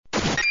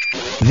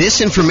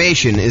This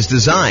information is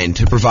designed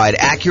to provide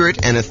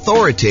accurate and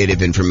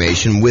authoritative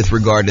information with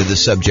regard to the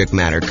subject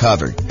matter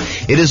covered.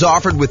 It is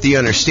offered with the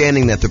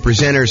understanding that the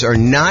presenters are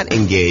not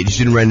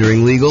engaged in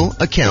rendering legal,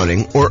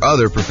 accounting, or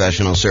other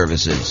professional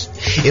services.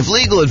 If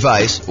legal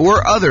advice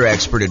or other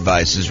expert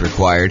advice is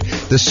required,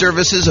 the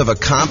services of a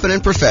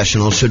competent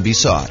professional should be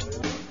sought.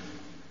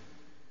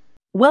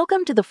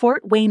 Welcome to the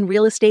Fort Wayne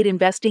Real Estate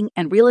Investing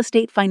and Real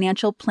Estate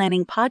Financial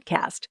Planning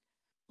Podcast.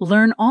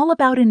 Learn all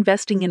about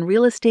investing in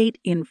real estate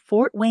in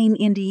Fort Wayne,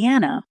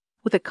 Indiana,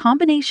 with a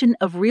combination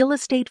of real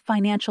estate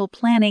financial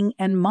planning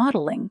and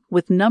modeling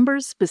with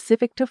numbers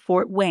specific to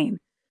Fort Wayne,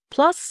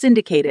 plus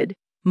syndicated,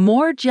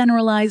 more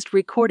generalized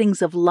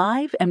recordings of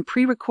live and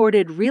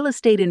pre-recorded real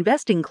estate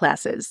investing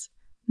classes,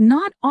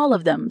 not all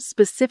of them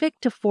specific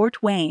to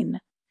Fort Wayne.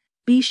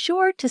 Be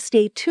sure to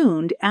stay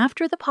tuned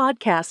after the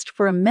podcast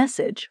for a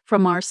message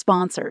from our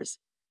sponsors.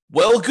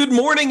 Well, good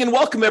morning and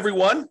welcome,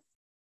 everyone.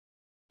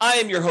 I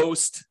am your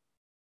host,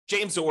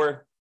 James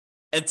Orr,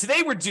 and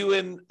today we're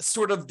doing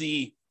sort of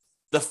the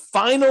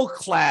final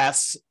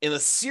class in a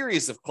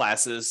series of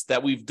classes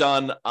that we've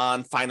done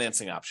on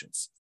financing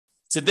options.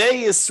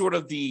 Today is sort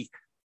of the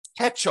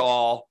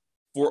catch-all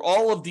for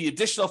all of the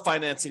additional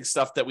financing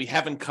stuff that we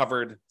haven't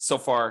covered so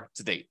far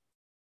to date.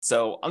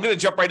 So I'm going to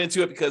jump right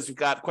into it because we've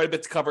got quite a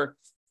bit to cover,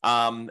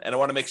 and I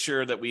want to make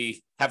sure that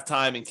we have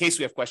time in case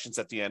we have questions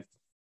at the end.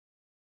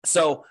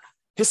 So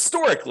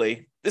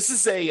historically, this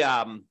is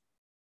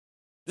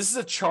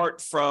a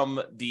chart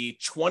from the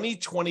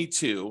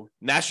 2022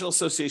 National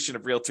Association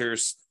of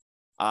Realtors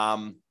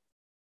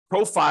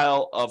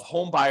profile of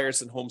home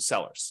buyers and home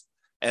sellers.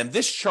 And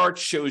this chart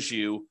shows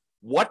you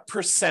what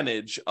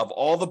percentage of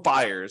all the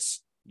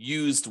buyers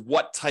used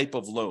what type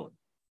of loan.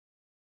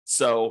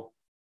 So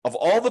of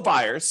all the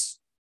buyers,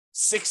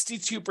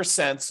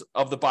 62%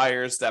 of the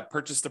buyers that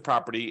purchased the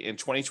property in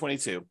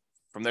 2022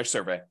 from their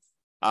survey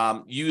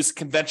used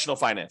conventional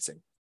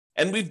financing.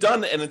 And we've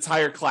done an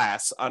entire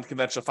class on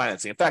conventional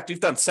financing. In fact,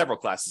 we've done several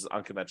classes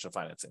on conventional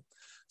financing.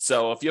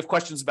 So if you have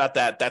questions about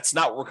that, that's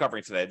not what we're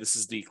covering today. This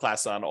is the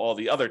class on all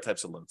the other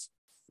types of loans.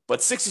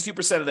 But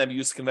 62% of them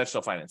use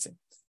conventional financing.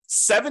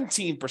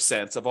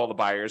 17% of all the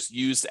buyers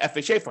used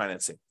FHA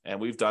financing. And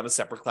we've done a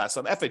separate class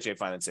on FHA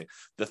financing.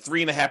 The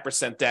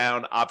 3.5%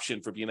 down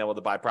option for being able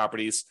to buy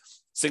properties,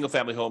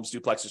 single-family homes,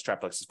 duplexes,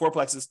 triplexes,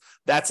 fourplexes,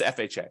 that's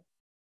FHA.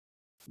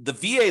 The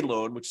VA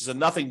loan, which is a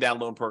nothing down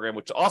loan program,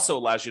 which also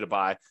allows you to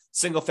buy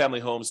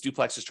single-family homes,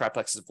 duplexes,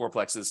 triplexes, and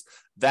fourplexes,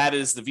 that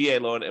is the VA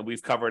loan, and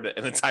we've covered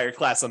an entire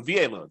class on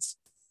VA loans.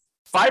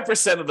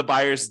 5% of the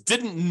buyers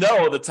didn't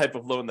know the type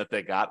of loan that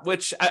they got,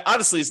 which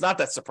honestly is not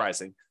that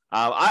surprising.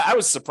 I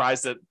was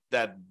surprised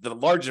that the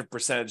larger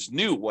percentage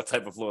knew what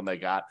type of loan they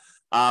got.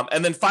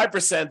 And then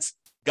 5%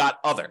 got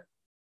other.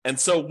 And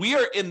so we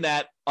are in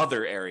that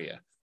other area.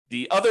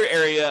 The other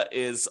area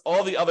is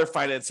all the other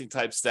financing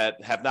types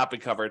that have not been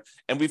covered.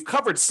 And we've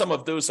covered some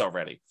of those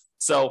already.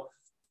 So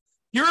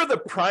here are the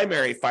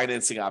primary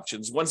financing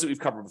options, ones that we've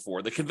covered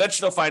before. The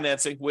conventional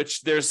financing,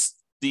 which there's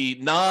the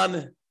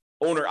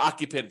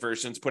non-owner-occupant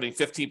versions, putting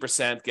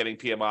 15%, getting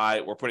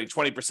PMI, or putting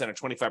 20% or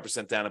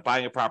 25% down and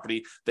buying a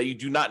property that you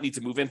do not need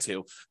to move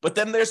into. But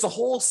then there's a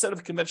whole set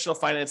of conventional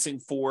financing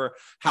for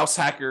house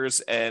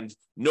hackers and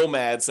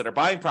nomads that are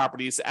buying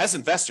properties as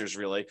investors,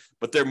 really,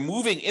 but they're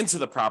moving into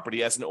the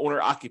property as an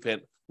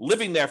owner-occupant,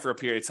 living there for a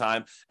period of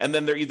time, and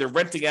then they're either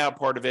renting out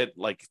part of it,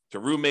 like to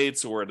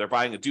roommates, or they're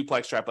buying a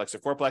duplex, triplex, or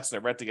fourplex, and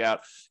they're renting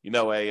out,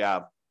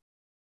 a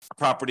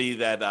property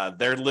that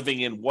they're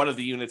living in one of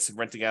the units and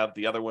renting out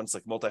the other ones,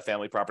 like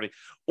multifamily property,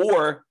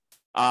 or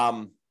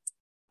I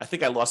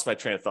think I lost my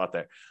train of thought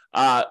there,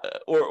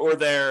 or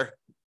they're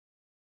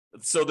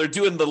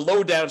doing the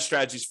low down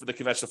strategies for the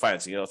conventional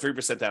financing,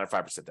 3% down or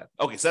 5% down.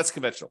 Okay, so that's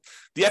conventional.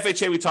 The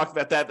FHA, we talked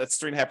about that. That's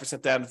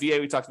 3.5% down. VA,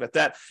 we talked about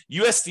that.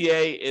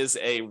 USDA is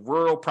a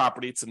rural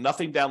property. It's a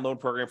nothing down loan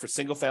program for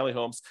single family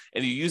homes,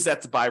 and you use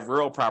that to buy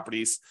rural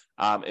properties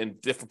in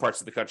different parts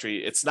of the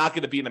country. It's not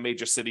going to be in a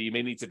major city. You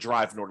may need to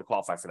drive in order to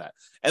qualify for that.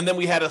 And then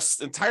we had an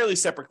entirely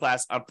separate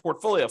class on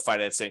portfolio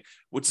financing,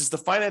 which is the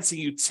financing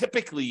you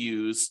typically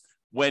use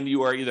when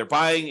you are either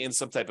buying in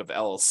some type of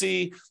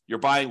LLC, you're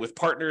buying with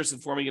partners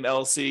and forming an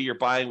LLC, you're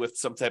buying with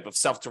some type of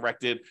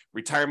self-directed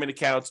retirement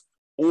account,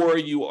 or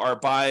you are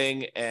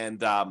buying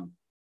and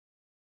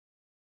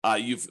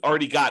you've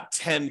already got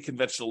 10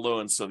 conventional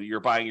loans, so you're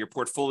buying your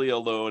portfolio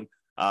loan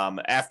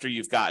after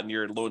you've gotten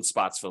your loan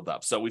spots filled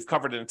up. So we've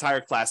covered an entire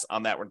class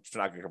on that. We're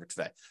not going to cover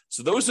today.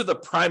 So those are the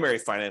primary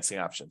financing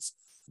options.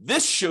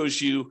 This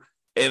shows you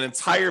an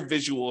entire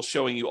visual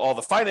showing you all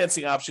the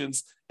financing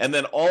options and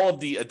then all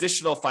of the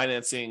additional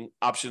financing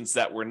options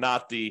that were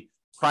not the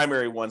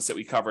primary ones that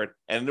we covered.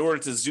 And in order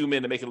to zoom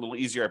in and make it a little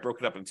easier, I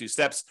broke it up in 2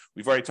 steps.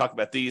 We've already talked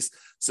about these.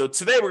 So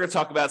today we're going to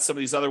talk about some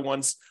of these other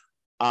ones.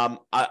 I'm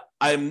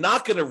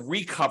not going to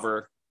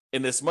recover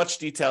in as much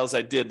detail as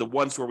I did the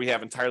ones where we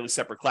have entirely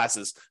separate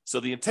classes. So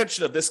the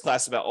intention of this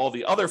class about all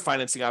the other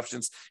financing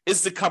options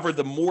is to cover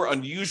the more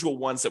unusual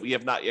ones that we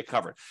have not yet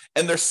covered.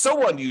 And they're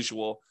so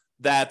unusual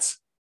that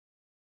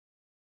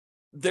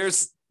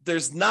there's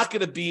there's not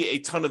going to be a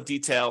ton of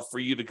detail for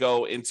you to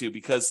go into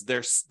because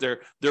they're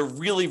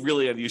really,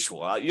 really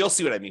unusual. You'll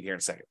see what I mean here in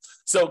a second.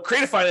 So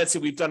creative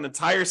financing, we've done an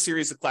entire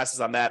series of classes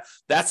on that.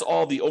 That's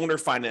all the owner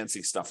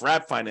financing stuff,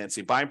 wrap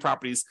financing, buying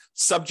properties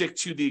subject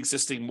to the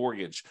existing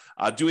mortgage,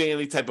 doing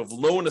any type of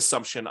loan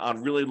assumption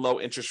on really low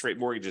interest rate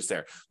mortgages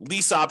there,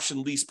 lease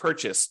option, lease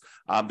purchase,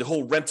 the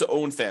whole rent to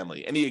own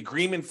family, any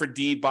agreement for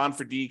deed, bond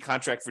for deed,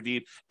 contract for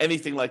deed,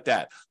 anything like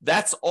that.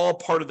 That's all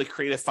part of the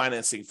creative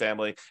financing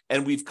family.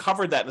 And we've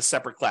covered that in a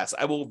separate class.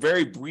 I will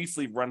very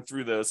briefly run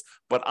through those,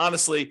 but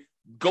honestly,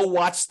 go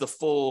watch the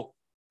full,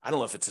 I don't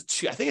know if it's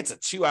I think it's a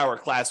 2-hour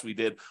class we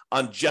did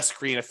on just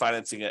creative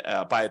financing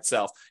by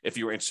itself, if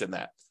you were interested in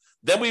that.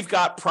 Then we've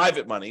got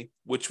private money,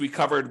 which we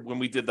covered when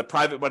we did the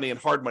private money and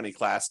hard money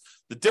class.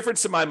 The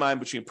difference in my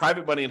mind between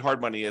private money and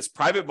hard money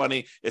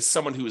is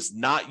someone who is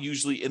not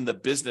usually in the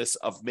business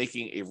of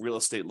making a real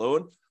estate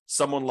loan.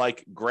 Someone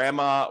like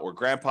grandma or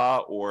grandpa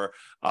or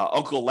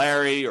Uncle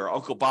Larry or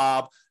Uncle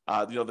Bob,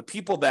 the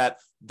people that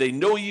they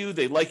know you,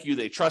 they like you,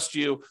 they trust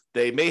you.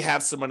 They may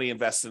have some money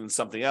invested in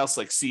something else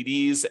like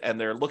CDs, and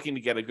they're looking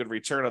to get a good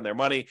return on their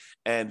money.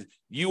 And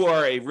you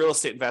are a real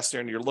estate investor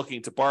and you're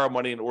looking to borrow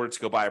money in order to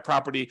go buy a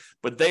property,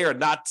 but they are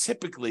not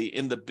typically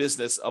in the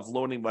business of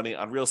loaning money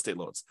on real estate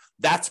loans.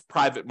 That's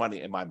private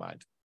money in my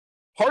mind.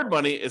 Hard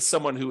money is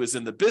someone who is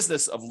in the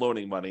business of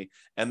loaning money,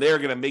 and they're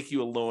going to make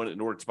you a loan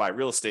in order to buy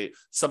real estate,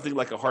 something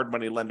like a hard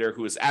money lender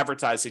who is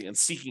advertising and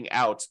seeking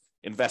out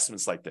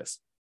investments like this.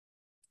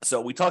 So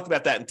we talked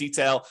about that in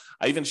detail.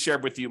 I even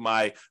shared with you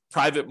my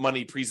private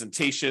money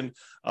presentation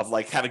of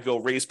like how to go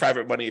raise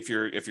private money if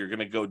you're going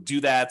to go do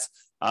that.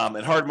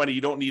 And hard money,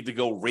 you don't need to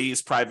go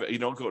raise private. You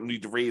don't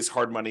need to raise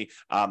hard money.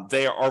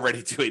 They are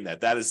already doing that.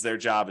 That is their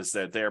job, is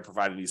that they're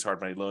providing these hard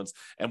money loans.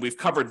 And we've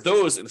covered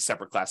those in a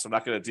separate class. So I'm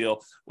not going to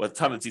deal with a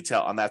ton of detail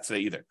on that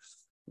today either.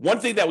 One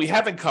thing that we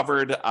haven't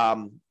covered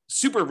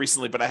super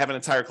recently, but I have an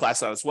entire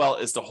class on as well,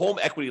 is the home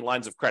equity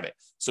lines of credit.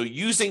 So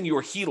using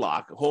your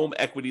HELOC, home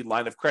equity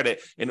line of credit,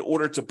 in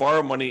order to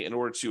borrow money, in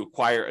order to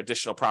acquire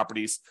additional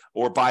properties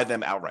or buy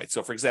them outright.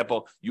 So for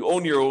example, you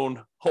own your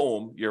own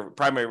home, your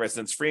primary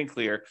residence free and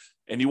clear,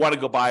 and you want to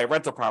go buy a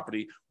rental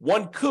property.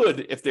 One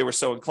could, if they were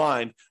so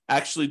inclined,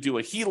 actually do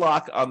a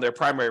HELOC on their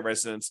primary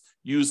residence,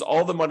 use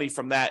all the money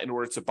from that in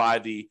order to buy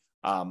the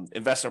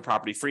investment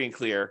property free and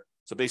clear.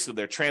 So basically,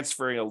 they're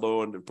transferring a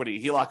loan, they're putting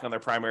a HELOC on their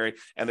primary,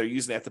 and they're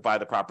using that to buy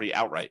the property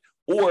outright.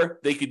 Or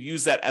they could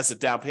use that as a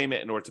down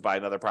payment in order to buy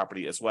another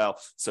property as well.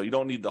 So you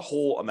don't need the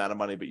whole amount of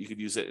money, but you could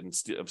use it and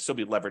still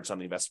be leveraged on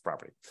the invested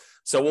property.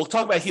 So we'll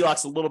talk about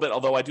HELOCs a little bit,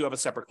 although I do have a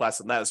separate class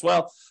on that as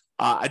well.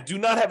 I do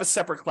not have a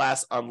separate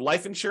class on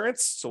life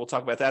insurance, so we'll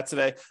talk about that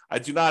today. I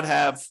do not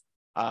have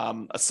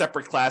a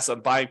separate class on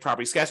buying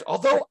properties cash,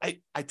 although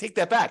I take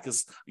that back,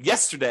 because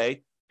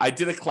yesterday I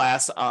did a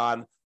class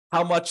on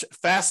how much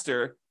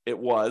faster it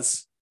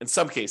was, in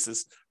some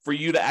cases, for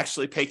you to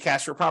actually pay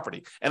cash for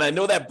property. And I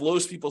know that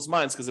blows people's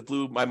minds because it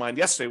blew my mind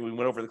yesterday when we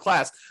went over the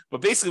class. But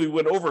basically,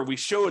 we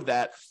showed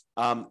that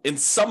in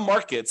some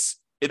markets,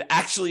 it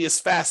actually is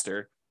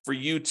faster for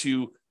you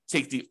to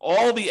take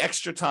all the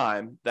extra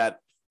time, that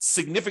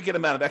significant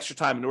amount of extra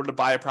time, in order to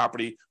buy a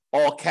property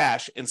all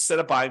cash, instead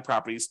of buying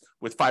properties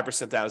with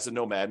 5% down as a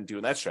nomad and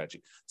doing that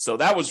strategy. So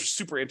that was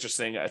super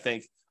interesting, I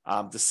think,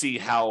 to see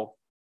how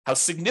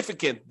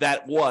significant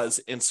that was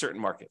in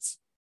certain markets.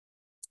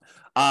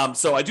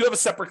 So I do have a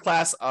separate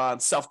class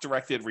on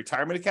self-directed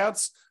retirement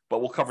accounts, but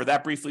we'll cover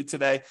that briefly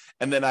today.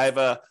 And then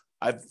I've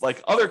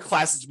like other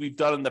classes we've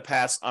done in the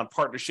past on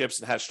partnerships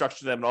and how to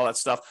structure them and all that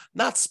stuff,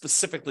 not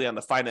specifically on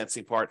the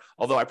financing part,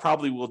 although I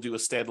probably will do a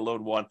standalone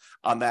one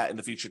on that in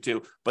the future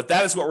too. But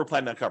that is what we're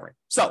planning on covering.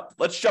 So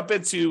let's jump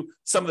into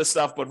some of the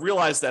stuff, but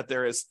realize that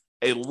there is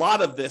a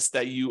lot of this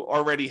that you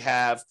already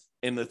have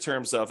in the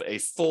terms of a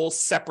full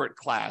separate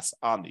class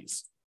on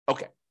these.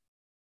 Okay.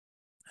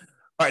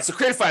 All right, so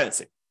creative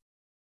financing.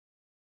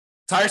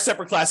 Entire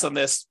separate class on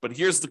this, but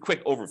here's the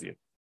quick overview.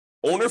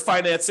 Owner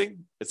financing,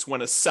 it's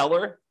when a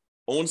seller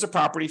owns a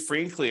property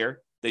free and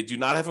clear, they do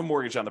not have a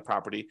mortgage on the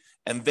property,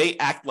 and they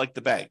act like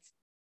the bank.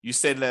 You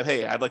say to them,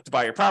 hey, I'd like to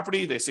buy your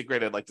property. They say,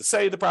 great, I'd like to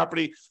sell you the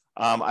property.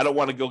 I don't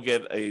want to go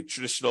get a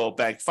traditional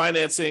bank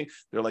financing.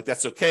 They're like,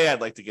 that's okay.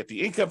 I'd like to get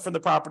the income from the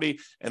property.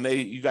 And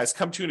you guys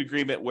come to an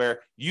agreement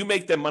where you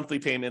make them monthly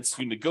payments,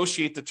 you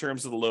negotiate the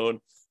terms of the loan,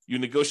 you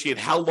negotiate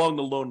how long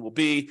the loan will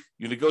be,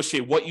 you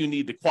negotiate what you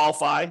need to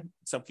qualify. In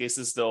some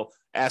cases, they'll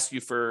ask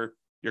you for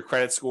your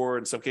credit score.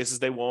 In some cases,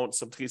 they won't.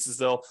 Some cases,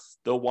 they'll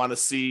want to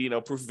see,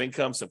 proof of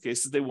income. Some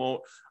cases, they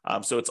won't.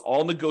 So it's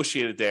all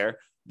negotiated there.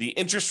 The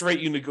interest rate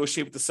you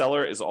negotiate with the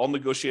seller is all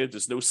negotiated.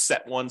 There's no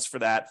set ones for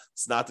that.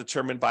 It's not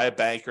determined by a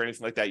bank or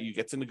anything like that. You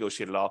get to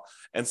negotiate it all.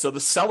 And so the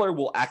seller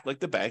will act like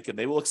the bank, and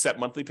they will accept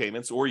monthly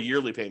payments or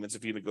yearly payments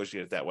if you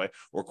negotiate it that way,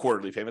 or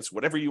quarterly payments,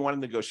 whatever you want to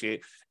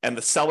negotiate. And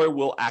the seller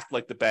will act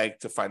like the bank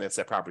to finance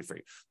that property for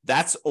you.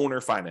 That's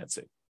owner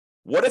financing.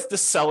 What if the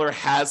seller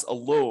has a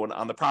loan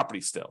on the property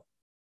still?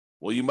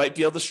 Well, you might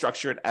be able to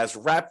structure it as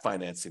wrap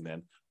financing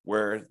then,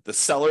 where the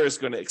seller is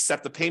going to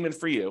accept the payment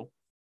for you,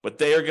 but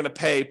they are going to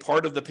pay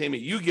part of the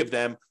payment you give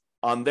them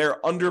on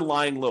their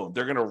underlying loan.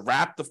 They're going to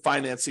wrap the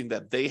financing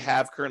that they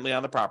have currently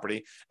on the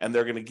property, and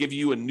they're going to give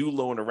you a new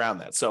loan around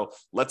that. So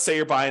let's say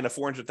you're buying a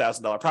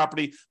 $400,000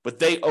 property, but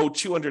they owe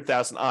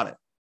 $200,000 on it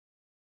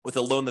with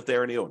a loan that they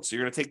already own. So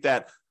you're going to take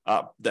that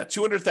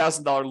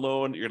 $200,000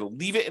 loan, you're going to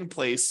leave it in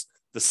place.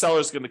 The seller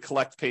is going to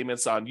collect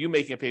payments on you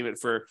making a payment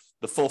for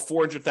the full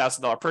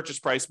 $400,000 purchase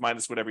price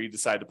minus whatever you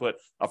decide to put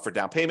up for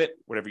down payment,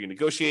 whatever you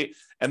negotiate.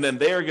 And then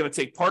they are going to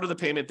take part of the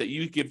payment that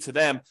you give to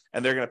them,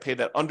 and they're going to pay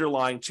that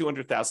underlying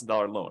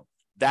 $200,000 loan.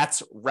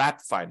 That's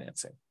wrap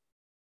financing.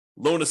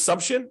 Loan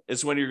assumption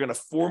is when you're going to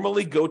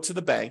formally go to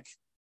the bank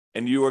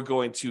and you are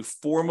going to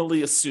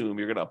formally assume,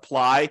 you're going to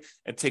apply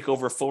and take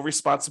over full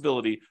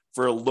responsibility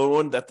for a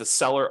loan that the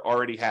seller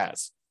already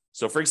has.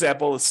 So, for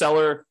example, the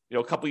seller,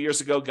 a couple of years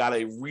ago got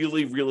a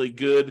really, really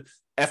good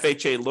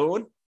FHA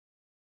loan,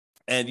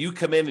 and you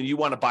come in and you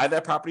want to buy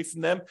that property from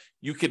them.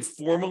 You can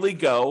formally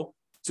go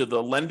to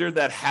the lender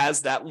that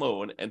has that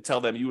loan and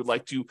tell them you would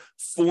like to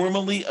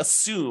formally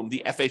assume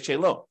the FHA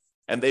loan.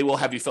 And they will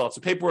have you fill out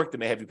some paperwork. They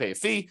may have you pay a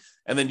fee,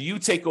 and then you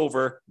take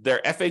over their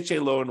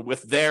FHA loan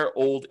with their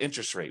old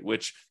interest rate,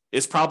 which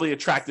is probably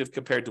attractive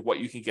compared to what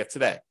you can get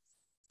today.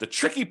 The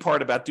tricky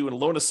part about doing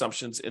loan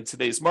assumptions in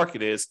today's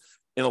market is,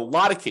 in a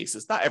lot of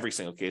cases, not every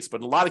single case,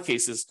 but in a lot of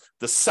cases,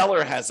 the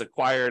seller has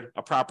acquired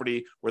a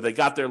property where they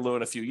got their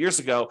loan a few years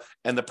ago,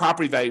 and the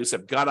property values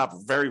have gone up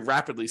very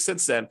rapidly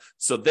since then.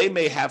 So they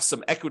may have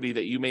some equity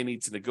that you may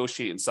need to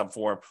negotiate in some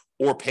form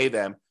or pay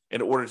them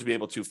in order to be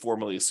able to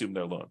formally assume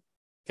their loan.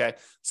 Okay,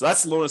 so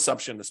that's loan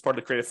assumption. That's part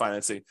of creative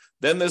financing.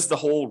 Then there's the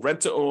whole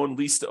rent to own,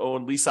 lease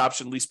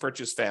option, lease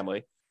purchase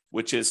family,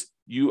 which is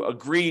you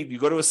agree, you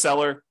go to a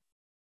seller.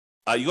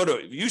 You go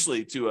to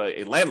usually to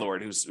a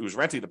landlord who's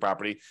renting the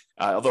property,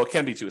 although it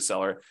can be to a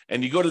seller,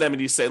 and you go to them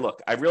and you say,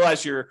 look, I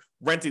realize you're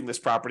renting this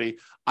property.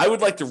 I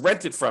would like to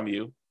rent it from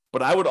you,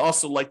 but I would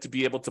also like to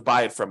be able to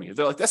buy it from you.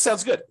 They're like, that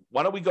sounds good.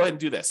 Why don't we go ahead and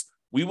do this?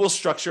 We will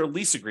structure a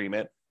lease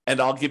agreement,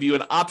 and I'll give you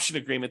an option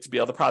agreement to be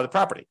able to buy the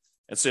property.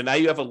 And so now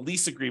you have a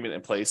lease agreement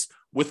in place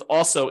with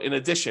also, in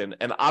addition,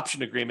 an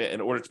option agreement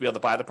in order to be able to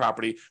buy the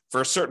property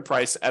for a certain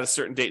price at a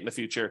certain date in the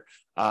future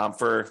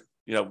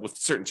with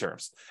certain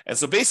terms. And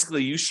so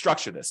basically you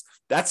structure this.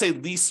 That's a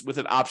lease with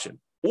an option.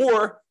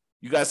 Or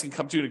you guys can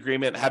come to an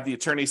agreement, have the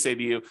attorney say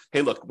to you,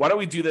 hey, look, why don't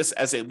we do this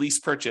as a lease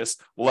purchase?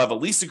 We'll have a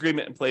lease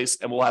agreement in place,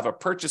 and we'll have a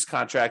purchase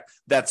contract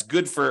that's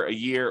good for a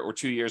year or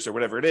 2 years or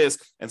whatever it is.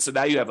 And so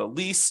now you have a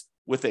lease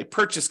with a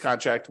purchase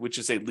contract, which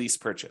is a lease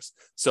purchase.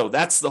 So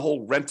that's the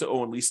whole rent to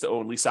own, lease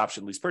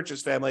option, lease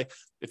purchase family,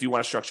 if you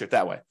want to structure it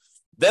that way.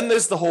 Then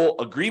there's the whole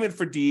agreement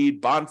for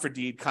deed, bond for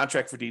deed,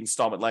 contract for deed,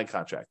 installment line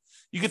contract.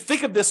 You could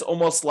think of this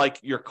almost like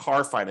your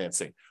car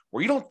financing,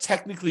 where you don't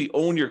technically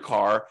own your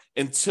car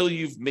until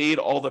you've made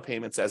all the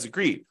payments as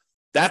agreed.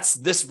 That's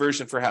this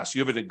version for house. You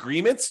have an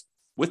agreement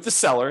with the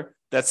seller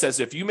that says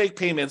if you make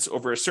payments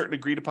over a certain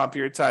agreed upon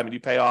period of time and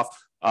you pay off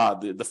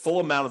the full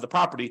amount of the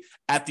property,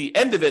 at the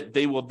end of it,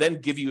 they will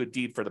then give you a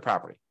deed for the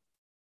property.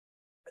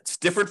 It's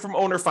different from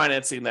owner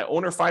financing. That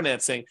owner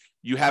financing,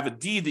 you have a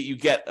deed that you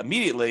get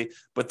immediately,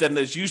 but then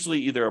there's usually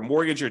either a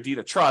mortgage or deed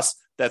of trust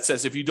that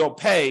says if you don't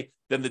pay,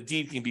 then the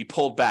deed can be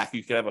pulled back.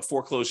 You can have a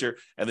foreclosure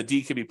and the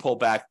deed can be pulled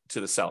back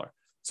to the seller.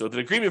 So with an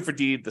agreement for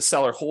deed, the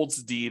seller holds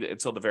the deed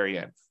until the very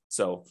end.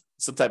 So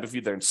some type of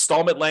either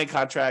installment land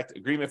contract,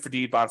 agreement for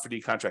deed, bond for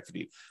deed, contract for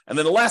deed. And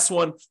then the last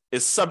one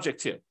is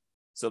subject to.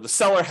 So the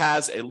seller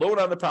has a loan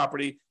on the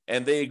property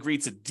and they agree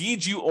to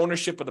deed you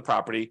ownership of the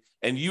property,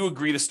 and you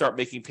agree to start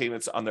making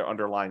payments on their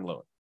underlying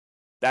loan.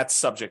 That's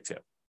subject to.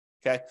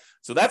 Okay,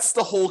 so that's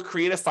the whole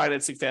creative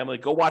financing family.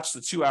 Go watch the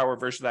 2-hour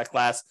version of that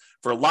class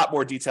for a lot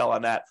more detail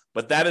on that.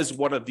 But that is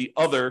one of the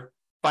other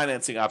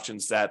financing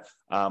options that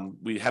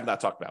we have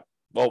not talked about.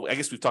 Well, I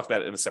guess we've talked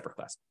about it in a separate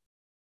class.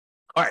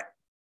 All right,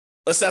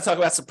 let's now talk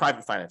about some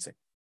private financing.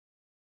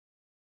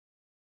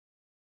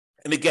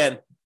 And again,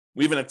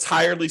 we have an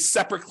entirely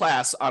separate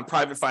class on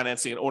private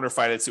financing and owner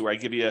financing where I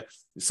give you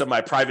some of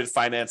my private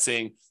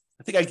financing.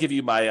 I think I give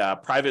you my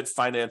private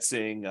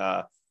financing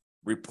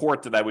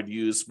report that I would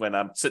use when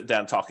I'm sitting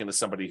down talking to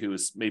somebody who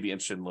is maybe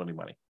interested in loaning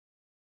money.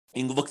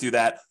 You can look through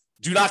that.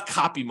 Do not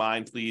copy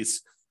mine,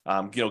 please.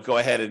 Go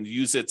ahead and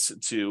use it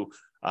to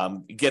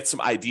get some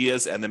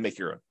ideas and then make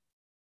your own.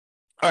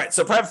 All right,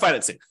 so private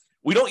financing.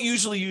 We don't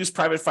usually use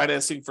private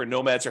financing for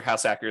nomads or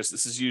house hackers.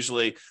 This is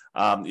usually,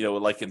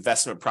 like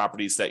investment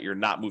properties that you're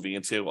not moving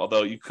into,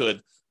 although you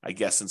could, I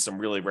guess, in some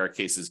really rare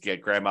cases,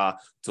 get grandma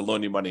to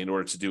loan you money in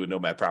order to do a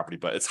nomad property,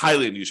 but it's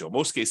highly unusual.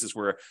 Most cases,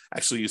 we're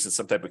actually using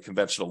some type of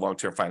conventional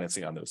long-term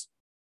financing on those.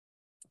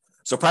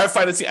 So private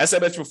financing, as I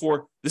mentioned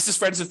before, this is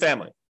friends and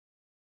family.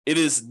 It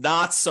is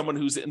not someone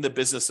who's in the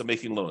business of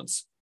making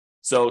loans.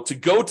 So to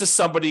go to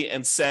somebody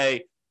and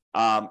say,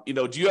 do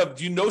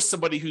you know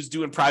somebody who's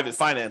doing private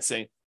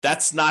financing?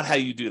 That's not how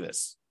you do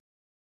this.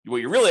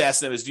 What you're really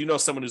asking them is, do you know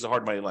someone who's a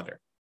hard money lender?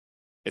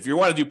 If you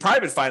want to do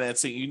private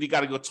financing, you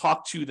got to go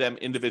talk to them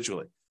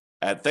individually.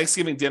 At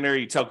Thanksgiving dinner,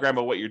 you tell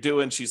grandma what you're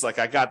doing. She's like,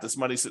 I got this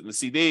money sitting in the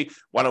CD.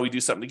 Why don't we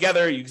do something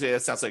together? You can say,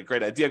 that sounds like a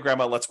great idea,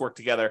 grandma. Let's work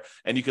together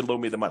and you can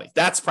loan me the money.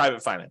 That's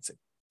private financing.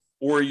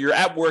 Or you're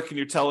at work and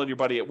you're telling your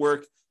buddy at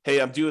work, hey,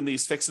 I'm doing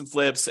these fix and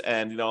flips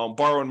and, I'm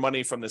borrowing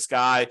money from this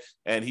guy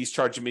and he's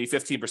charging me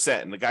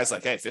 15%. And the guy's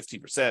like, hey,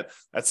 15%,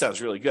 that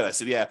sounds really good. I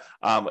said, yeah.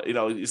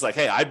 He's like,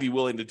 hey, I'd be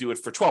willing to do it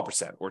for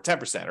 12% or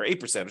 10% or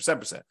 8% or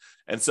 7%.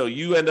 And so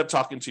you end up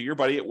talking to your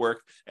buddy at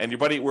work, and your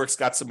buddy at work's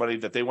got some money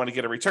that they want to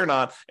get a return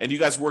on. And you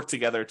guys work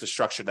together to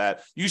structure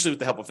that, usually with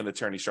the help of an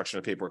attorney structuring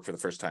the paperwork for the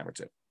first time or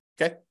two.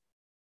 Okay.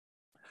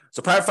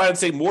 So private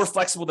financing, more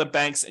flexible than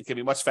banks and can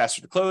be much faster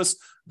to close.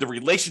 The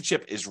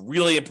relationship is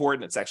really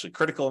important. It's actually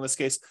critical in this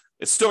case.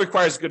 It still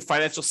requires a good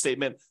financial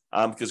statement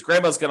because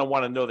grandma's going to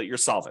want to know that you're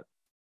solvent,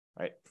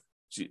 right?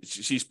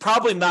 She's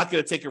probably not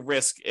going to take a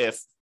risk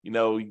if,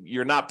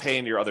 you're not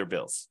paying your other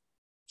bills.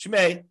 She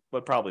may,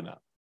 but probably not.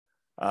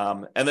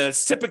 And then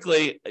it's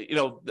typically,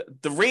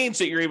 the range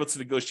that you're able to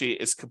negotiate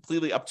is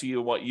completely up to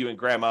you, what you and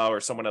grandma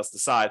or someone else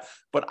decide.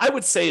 But I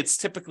would say it's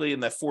typically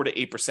in the 4 to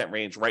 8%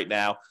 range right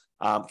now.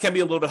 Can be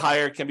a little bit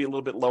higher, can be a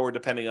little bit lower,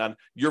 depending on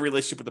your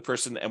relationship with the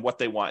person and what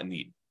they want and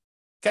need.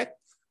 Okay,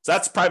 so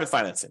that's private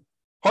financing.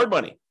 Hard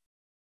money,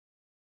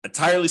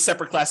 entirely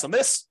separate class on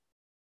this.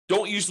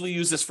 Don't usually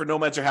use this for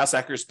nomads or house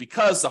hackers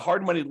because the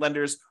hard money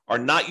lenders are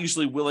not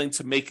usually willing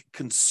to make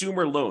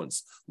consumer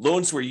loans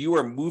where you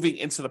are moving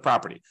into the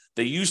property.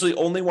 They usually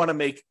only want to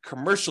make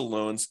commercial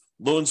loans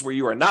where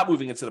you are not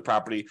moving into the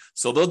property.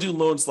 So they'll do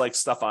loans like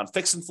stuff on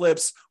fix and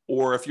flips,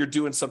 or if you're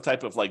doing some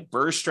type of like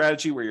BRRRR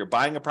strategy where you're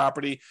buying a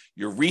property,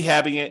 you're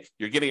rehabbing it,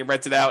 you're getting it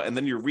rented out, and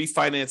then you're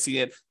refinancing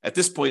it at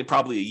this point,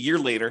 probably a year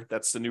later.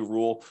 That's the new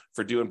rule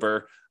for doing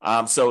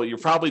BRRRR. So you're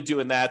probably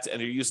doing that,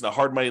 and you're using a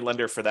hard money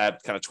lender for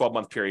that kind of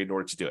 12-month period in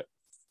order to do it.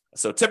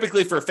 So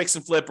typically for a fix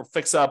and flip or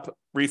fix up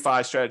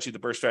refi strategy, the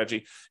BRRRR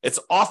strategy, it's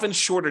often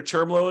shorter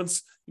term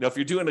loans. If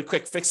you're doing a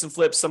quick fix and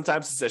flip,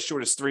 sometimes it's as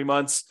short as 3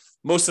 months.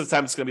 Most of the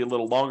time, it's going to be a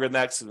little longer than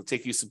that because it'll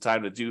take you some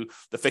time to do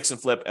the fix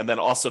and flip and then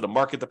also to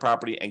market the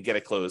property and get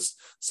it closed.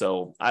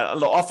 So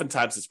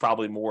oftentimes it's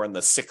probably more in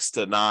the 6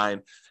 to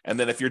 9. And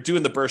then if you're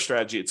doing the BRRRR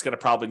strategy, it's going to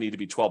probably need to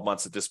be 12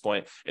 months at this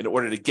point in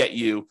order to get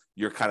you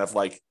your kind of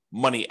like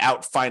money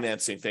out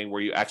financing thing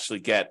where you actually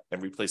get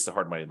and replace the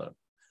hard money loan.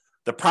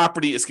 The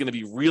property is going to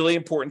be really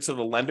important to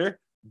the lender.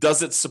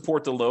 Does it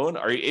support the loan?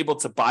 Are you able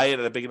to buy it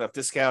at a big enough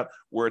discount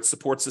where it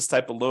supports this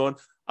type of loan?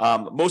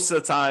 Most of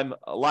the time,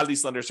 a lot of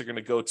these lenders are going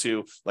to go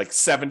to like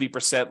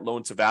 70%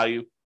 loan to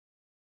value,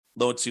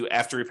 loan to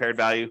after repaired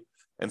value.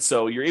 And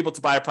so you're able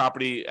to buy a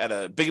property at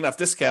a big enough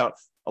discount.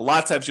 A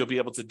lot of times you'll be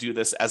able to do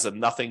this as a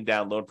nothing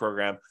down loan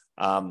program.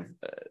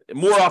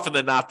 More often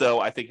than not,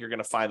 though, I think you're going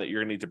to find that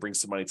you're going to need to bring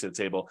some money to the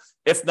table,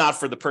 if not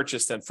for the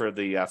purchase, then for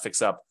the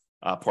fix up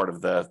part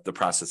of the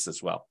process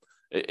as well.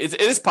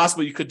 It is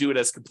possible you could do it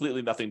as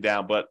completely nothing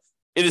down, but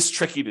it is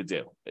tricky to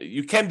do.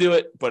 You can do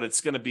it, but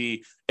it's going to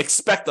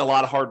expect a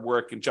lot of hard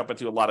work and jump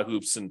into a lot of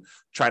hoops and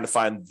trying to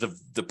find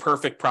the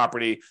perfect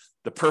property,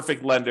 the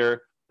perfect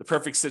lender, the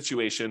perfect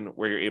situation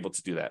where you're able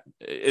to do that.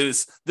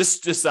 This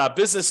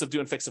business of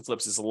doing fix and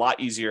flips is a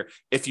lot easier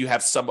if you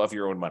have some of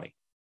your own money.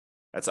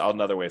 That's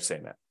another way of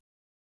saying that.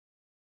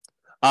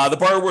 The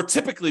borrower will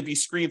typically be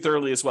screened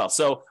thoroughly as well.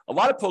 So a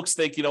lot of folks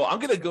think, I'm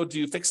going to go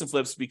do fix and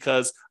flips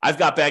because I've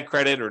got bad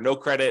credit or no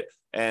credit.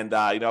 And,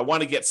 I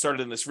want to get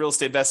started in this real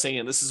estate investing.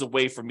 And this is a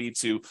way for me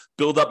to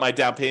build up my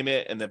down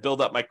payment and then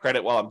build up my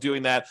credit while I'm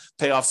doing that,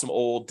 pay off some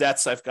old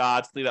debts I've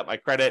got, clean up my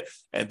credit,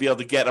 and be able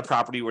to get a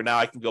property where now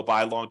I can go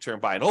buy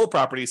long-term buy and hold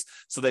properties.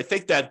 So they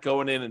think that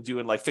going in and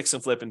doing like fix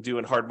and flip and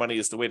doing hard money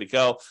is the way to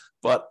go.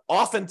 But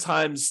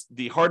oftentimes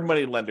the hard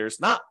money lenders,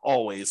 not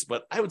always,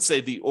 but I would say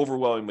the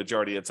overwhelming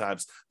majority of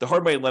times, the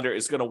hard money lender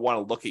is going to want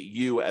to look at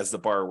you as the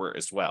borrower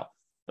as well.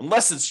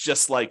 Unless it's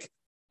just like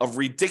a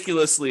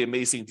ridiculously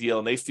amazing deal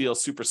and they feel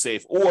super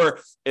safe, or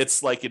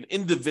it's like an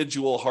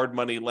individual hard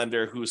money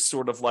lender who's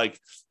sort of like,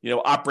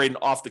 operating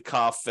off the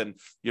cuff and,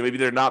 maybe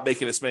they're not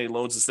making as many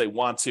loans as they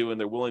want to, and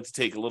they're willing to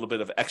take a little bit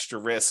of extra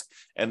risk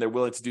and they're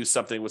willing to do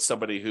something with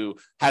somebody who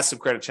has some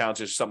credit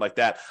challenges or something like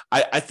that.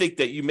 I think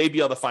that you may be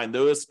able to find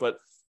those, but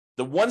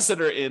the ones that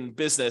are in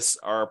business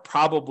are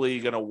probably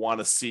going to want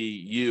to see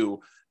you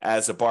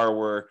as a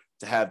borrower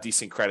to have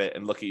decent credit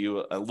and look at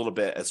you a little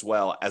bit as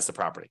well as the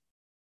property.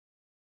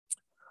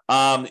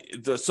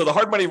 So the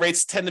hard money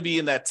rates tend to be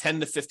in that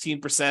 10 to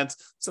 15%,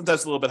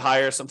 sometimes a little bit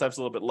higher, sometimes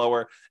a little bit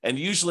lower, and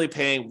usually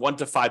paying 1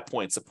 to 5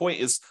 points. A point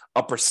is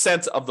a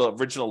percent of the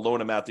original loan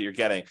amount that you're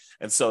getting.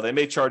 And so they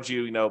may charge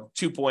you,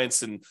 2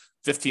 points and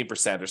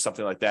 15% or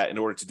something like that in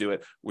order to do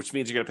it, which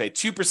means you're going to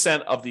pay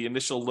 2% of the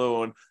initial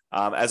loan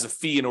as a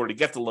fee in order to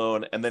get the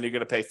loan. And then you're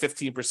going to pay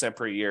 15%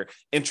 per year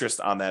interest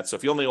on that. So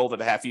if you only hold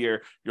it a half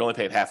year, you're only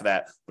paying half of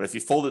that. But if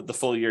you fold it the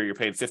full year, you're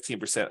paying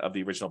 15% of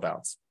the original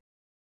balance.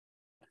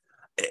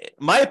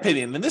 My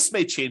opinion, and this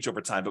may change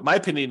over time, but my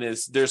opinion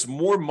is there's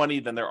more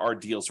money than there are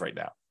deals right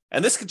now.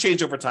 And this could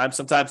change over time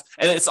sometimes.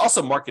 And it's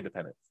also market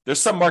dependent. There's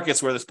some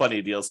markets where there's plenty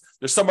of deals.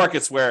 There's some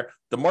markets where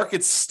the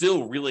market's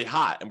still really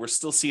hot and we're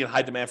still seeing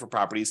high demand for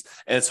properties.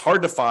 And it's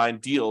hard to find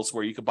deals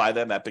where you can buy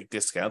them at big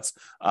discounts,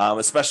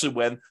 especially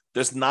when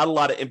there's not a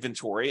lot of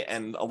inventory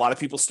and a lot of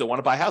people still want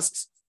to buy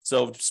houses.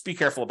 So just be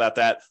careful about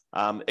that.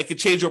 It could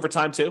change over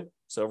time too.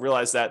 So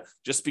realize that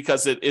just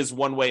because it is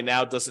one way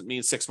now doesn't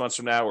mean 6 months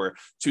from now or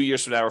 2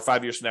 years from now or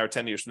 5 years from now or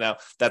 10 years from now,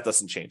 that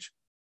doesn't change.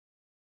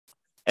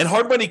 And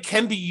hard money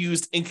can be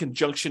used in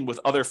conjunction with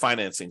other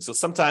financing. So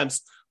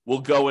sometimes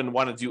we'll go and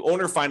want to do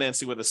owner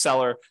financing with a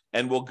seller,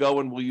 and we'll go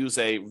and we'll use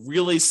a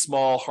really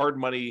small hard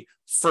money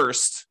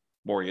first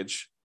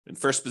mortgage in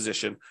first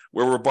position,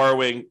 where we're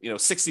borrowing,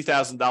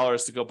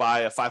 $60,000 to go buy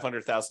a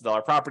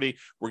 $500,000 property.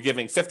 We're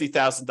giving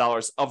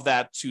 $50,000 of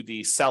that to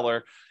the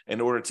seller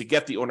in order to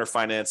get the owner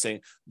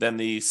financing. Then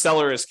the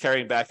seller is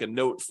carrying back a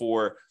note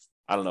for,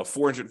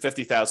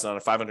 $450,000 on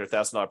a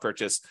 $500,000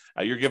 purchase.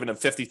 You're giving them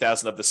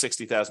 $50,000 of the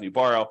 $60,000 you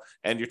borrow,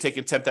 and you're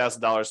taking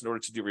 $10,000 in order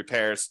to do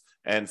repairs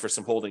and for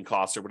some holding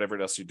costs or whatever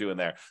else you're doing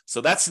there.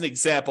 So that's an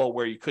example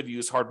where you could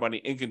use hard money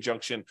in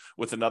conjunction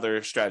with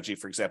another strategy,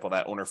 for example,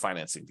 that owner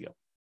financing deal.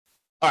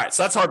 All right,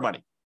 so that's hard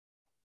money.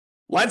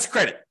 Lines of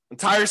credit,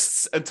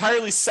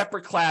 entirely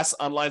separate class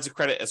on lines of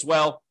credit as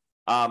well.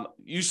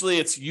 Usually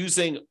it's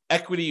using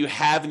equity you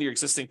have in your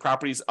existing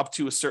properties up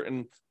to a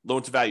certain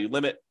loan-to-value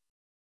limit.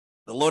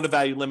 The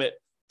loan-to-value limit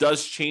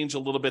does change a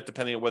little bit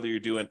depending on whether you're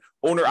doing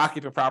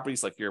owner-occupant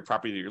properties, like your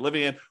property that you're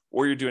living in,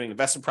 or you're doing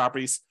investment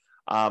properties.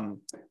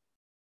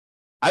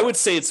 I would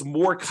say it's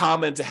more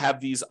common to have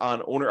these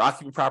on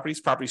owner-occupant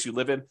properties you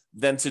live in,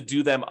 than to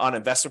do them on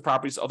investment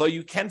properties, although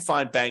you can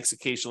find banks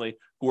occasionally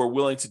who are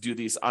willing to do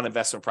these on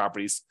investment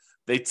properties.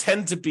 They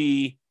tend to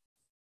be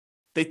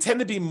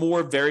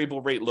more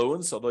variable rate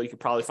loans, although you could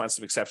probably find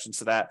some exceptions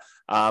to that.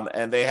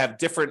 And they have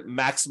different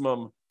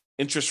maximum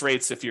interest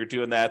rates if you're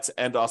doing that,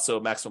 and also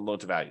maximum loan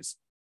to values.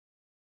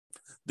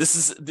 This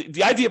is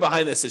the idea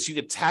behind this is you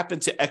can tap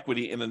into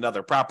equity in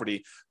another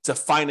property to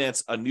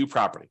finance a new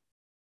property.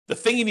 The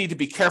thing you need to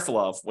be careful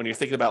of when you're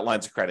thinking about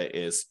lines of credit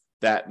is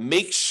that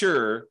make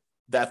sure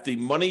that the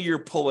money you're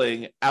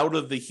pulling out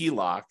of the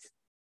HELOC,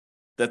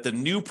 that the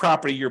new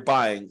property you're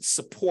buying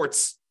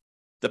supports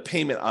the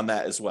payment on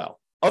that as well.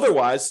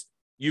 Otherwise,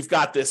 you've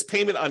got this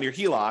payment on your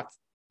HELOC,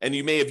 and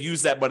you may have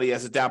used that money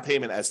as a down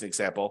payment, as an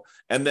example,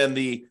 and then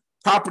the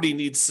property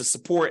needs to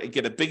support and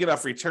get a big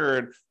enough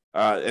return,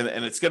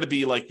 and it's going to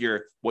be like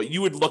what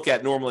you would look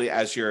at normally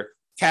as your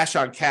cash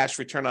on cash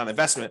return on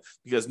investment,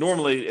 because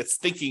normally it's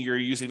thinking you're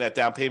using that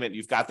down payment,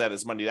 you've got that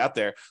as money out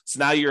there. So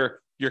now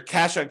your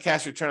cash on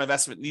cash return on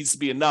investment needs to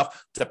be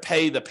enough to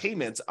pay the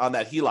payments on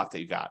that HELOC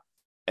that you got.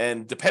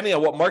 And depending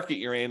on what market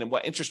you're in and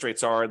what interest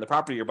rates are in the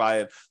property you're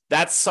buying,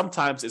 that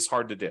sometimes is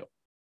hard to do.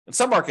 In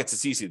some markets,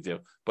 it's easy to do,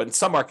 but in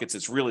some markets,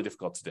 it's really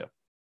difficult to do.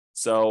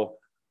 So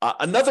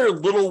another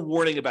little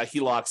warning about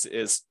HELOCs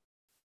is,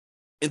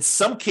 in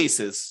some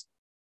cases,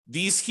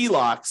 these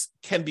HELOCs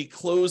can be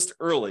closed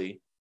early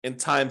in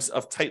times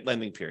of tight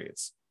lending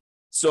periods.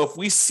 So if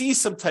we see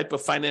some type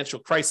of financial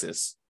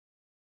crisis,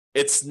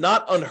 it's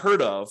not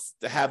unheard of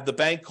to have the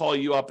bank call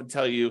you up and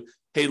tell you,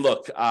 hey,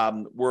 look,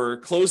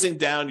 we're closing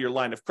down your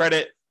line of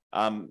credit.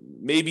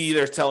 Maybe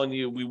they're telling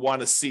you we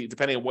want to see,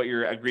 depending on what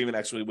your agreement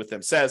actually with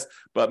them says,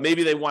 but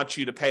maybe they want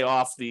you to pay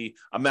off the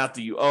amount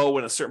that you owe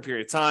in a certain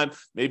period of time.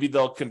 Maybe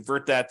they'll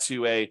convert that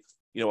to a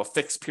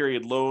fixed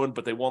period loan,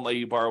 but they won't let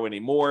you borrow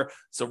anymore.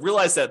 So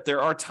realize that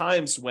there are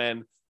times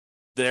when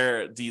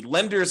the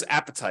lender's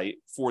appetite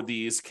for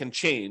these can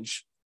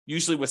change,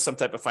 usually with some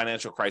type of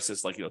financial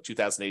crisis, like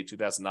 2008,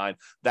 2009,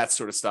 that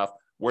sort of stuff,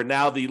 where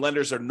now the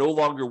lenders are no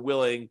longer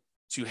willing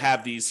to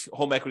have these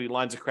home equity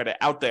lines of credit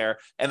out there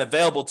and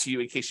available to you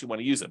in case you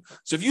want to use them.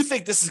 So if you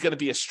think this is going to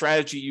be a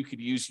strategy you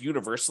could use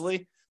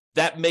universally,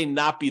 that may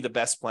not be the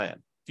best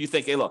plan. If you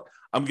think, hey, look,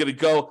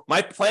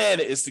 my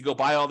plan is to go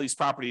buy all these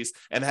properties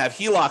and have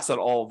HELOCs on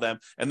all of them,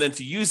 and then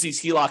to use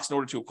these HELOCs in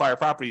order to acquire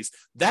properties,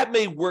 that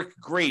may work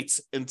great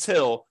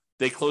until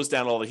they close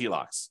down all the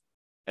HELOCs.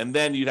 And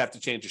then you'd have to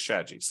change your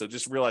strategy. So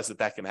just realize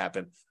that can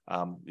happen,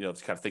 kind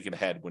of thinking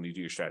ahead when you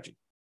do your strategy.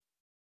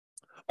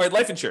 All right,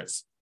 life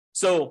insurance.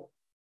 So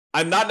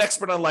I'm not an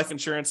expert on life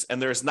insurance, and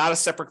there's not a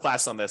separate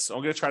class on this. So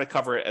I'm going to try to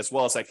cover it as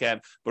well as I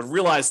can, but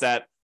realize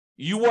that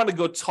you want to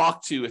go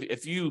talk to,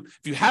 if you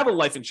have a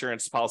life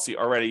insurance policy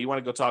already, you want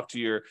to go talk to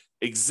your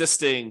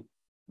existing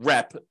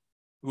rep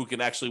who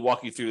can actually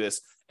walk you through this.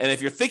 And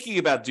if you're thinking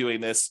about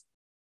doing this,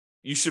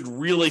 you should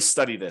really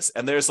study this.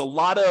 And there's a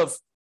lot of,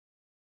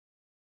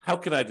 how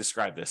can I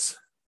describe this?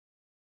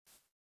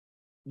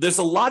 There's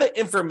a lot of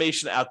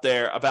information out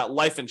there about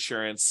life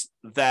insurance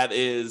that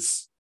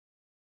is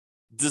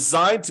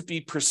designed to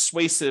be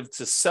persuasive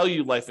to sell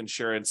you life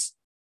insurance,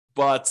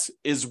 but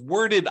is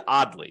worded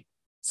oddly.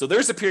 So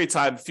there's a period of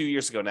time a few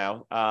years ago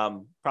now,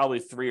 probably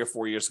 3 or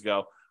 4 years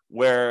ago,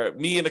 where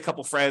me and a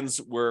couple friends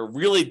were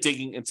really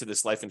digging into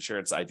this life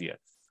insurance idea.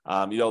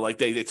 Like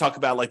they talk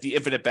about like the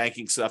infinite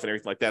banking stuff and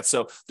everything like that.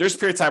 So there's a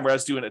period of time where I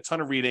was doing a ton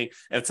of reading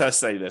and a ton of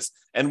study this.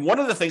 And one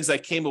of the things I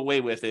came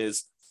away with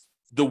is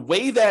the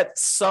way that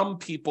some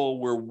people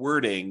were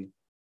wording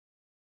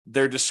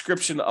their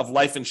description of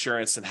life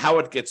insurance and how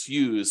it gets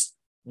used.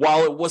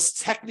 While it was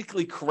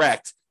technically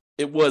correct,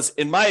 it was,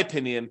 in my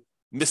opinion,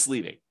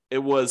 misleading. It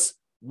was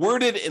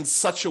worded in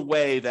such a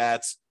way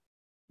that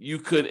you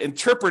could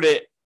interpret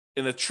it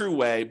in a true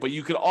way, but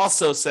you could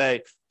also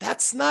say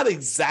That's not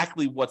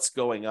exactly what's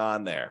going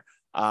on there.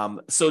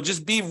 So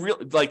just be real,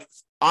 like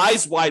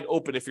eyes wide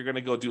open if you're going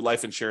to go do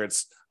life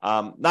insurance.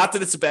 Not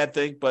that it's a bad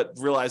thing, but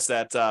realize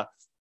that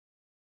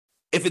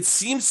if it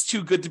seems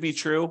too good to be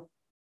true,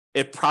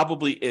 it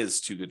probably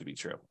is too good to be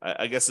true.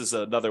 I guess is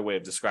another way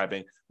of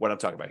describing what I'm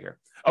talking about here.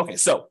 Okay,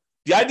 so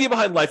the idea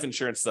behind life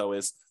insurance, though,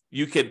 is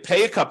you could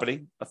pay a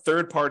company, a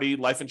third-party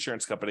life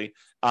insurance company,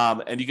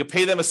 and you could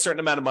pay them a certain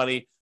amount of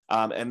money.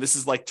 And this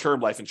is like term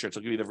life insurance.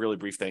 I'll give you the really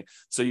brief thing.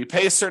 So you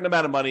pay a certain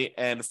amount of money,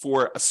 and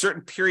for a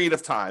certain period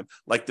of time,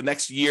 like the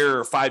next year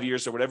or 5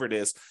 years or whatever it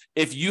is,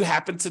 if you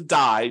happen to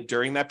die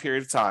during that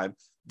period of time,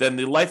 then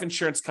the life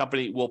insurance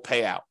company will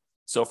pay out.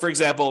 So, for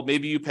example,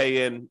 maybe you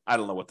pay in, I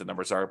don't know what the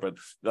numbers are, but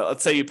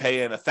let's say you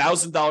pay in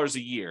 $1,000 a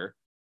year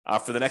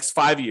for the next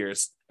 5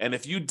 years. And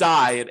if you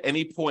die at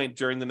any point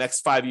during the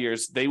next 5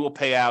 years, they will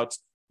pay out,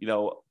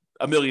 $1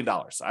 million.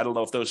 I don't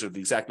know if those are the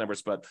exact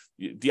numbers, but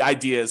the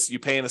idea is you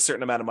pay in a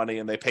certain amount of money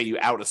and they pay you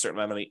out a certain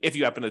amount of money if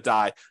you happen to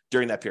die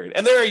during that period.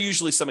 And there are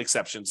usually some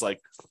exceptions, like,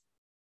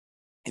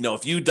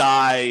 if you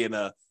die in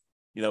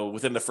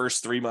within the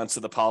first 3 months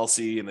of the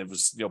policy and it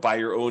was, by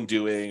your own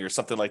doing or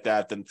something like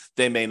that, then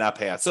they may not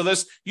pay out. So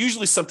there's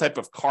usually some type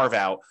of carve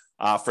out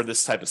for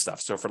this type of stuff.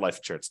 So for life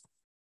insurance.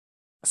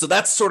 So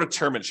that's sort of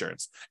term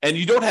insurance, and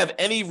you don't have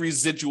any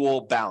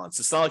residual balance.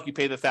 It's not like you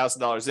pay the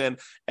 $1,000 in,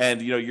 and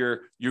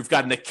you've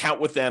got an account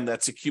with them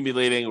that's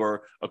accumulating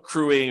or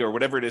accruing or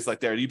whatever it is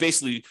like there. You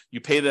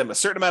pay them a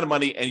certain amount of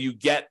money, and you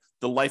get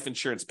the life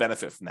insurance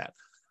benefit from that.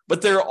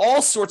 But there are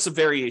all sorts of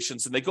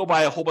variations, and they go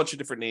by a whole bunch of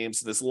different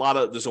names. There's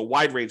a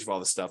wide range of all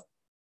this stuff.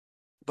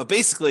 But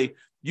basically,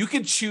 you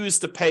can choose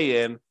to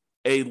pay in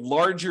a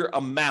larger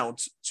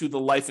amount to the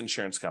life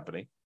insurance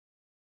company.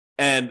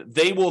 And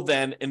they will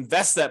then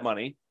invest that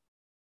money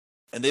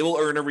and they will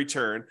earn a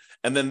return.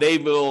 And then they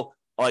will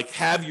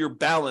have your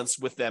balance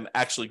with them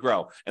actually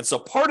grow. And so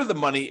part of the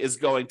money is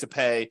going to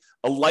pay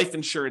a life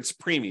insurance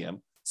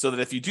premium so that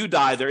if you do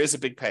die, there is a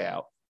big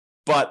payout.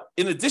 But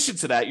in addition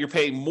to that, you're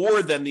paying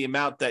more than the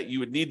amount that you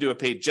would need to have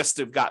paid just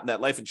to have gotten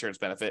that life insurance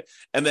benefit.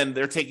 And then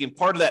they're taking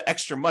part of that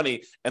extra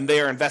money and they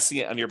are investing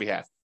it on your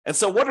behalf. And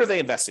so what are they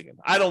investing in?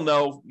 I don't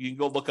know. You can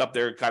go look up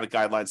their kind of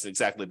guidelines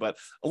exactly, but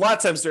a lot of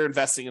times they're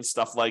investing in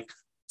stuff like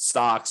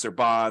stocks or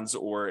bonds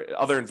or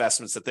other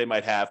investments that they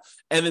might have.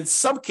 And in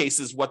some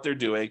cases, what they're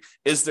doing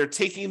is they're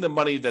taking the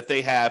money that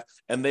they have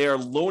and they are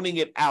loaning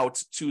it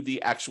out to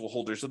the actual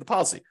holders of the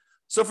policy.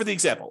 So for the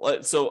example,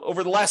 so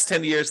over the last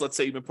 10 years, let's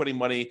say you've been putting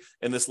money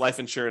in this life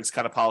insurance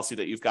kind of policy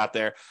that you've got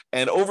there.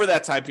 And over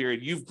that time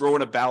period, you've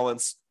grown a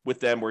balance with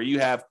them where you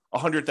have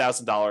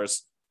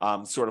 $100,000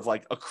 sort of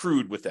like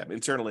accrued with them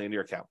internally in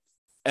your account.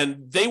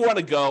 And they want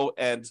to go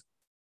and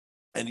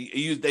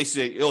they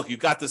say, look, you've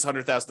got this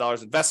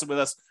 $100,000 invested with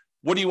us.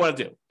 What do you want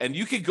to do? And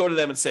you could go to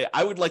them and say,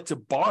 I would like to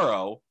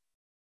borrow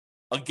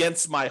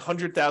against my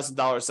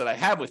 $100,000 that I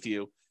have with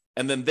you.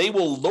 And then they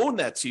will loan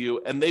that to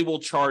you and they will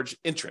charge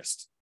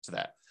interest to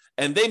that.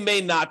 And they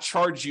may not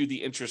charge you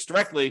the interest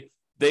directly.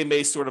 They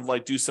may sort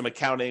of do some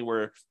accounting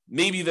where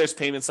maybe there's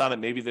payments on it,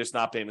 maybe there's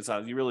not payments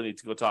on it. You really need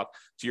to go talk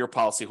to your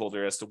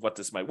policyholder as to what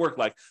this might work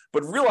like.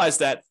 But realize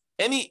that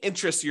any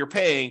interest you're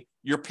paying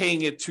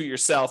it to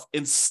yourself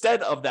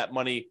instead of that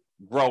money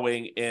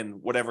growing in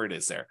whatever it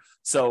is there.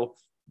 So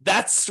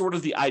that's sort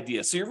of the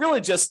idea. So you're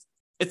really just,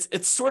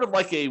 it's sort of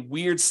like a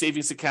weird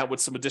savings account with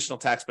some additional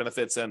tax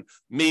benefits and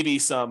maybe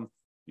some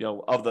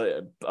of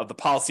the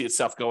policy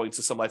itself going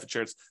to some life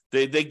insurance.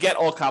 They get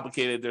all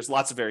complicated. There's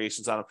lots of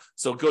variations on them.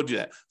 So go do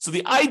that. So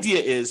the idea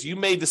is you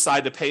may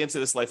decide to pay into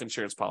this life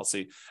insurance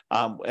policy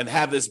and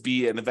have this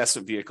be an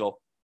investment vehicle.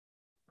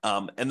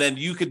 And then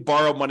you could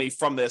borrow money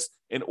from this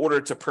in order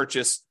to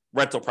purchase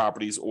rental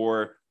properties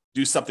or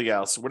do something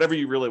else, whatever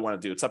you really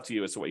want to do. It's up to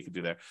you as to what you can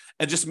do there.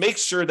 And just make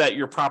sure that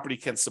your property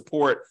can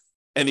support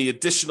any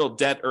additional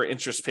debt or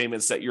interest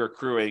payments that you're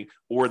accruing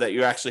or that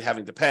you're actually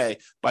having to pay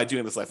by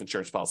doing this life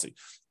insurance policy.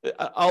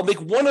 I'll make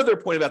one other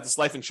point about this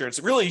life insurance.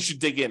 Really, you should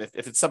dig in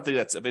if it's something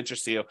that's of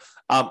interest to you.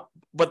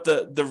 But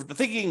the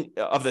thinking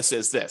of this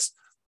is this.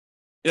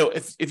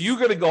 If you're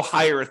going to go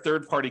hire a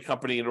third-party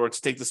company in order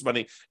to take this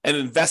money and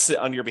invest it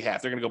on your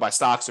behalf, they're going to go buy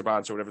stocks or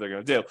bonds or whatever they're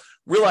going to do.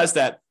 Realize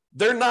that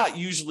they're not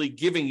usually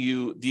giving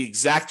you the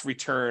exact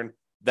return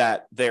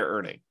that they're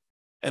earning.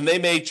 And they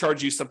may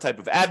charge you some type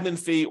of admin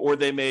fee, or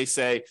they may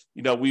say,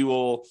 we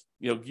will,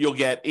 you'll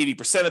get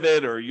 80% of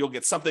it, or you'll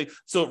get something.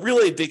 So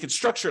really, they can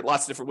structure it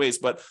lots of different ways,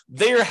 but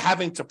they're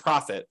having to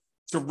profit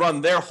to run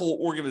their whole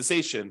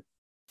organization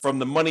from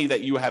the money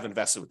that you have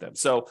invested with them.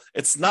 So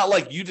it's not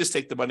like you just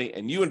take the money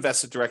and you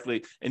invest it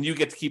directly and you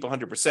get to keep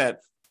 100%.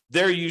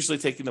 They're usually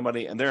taking the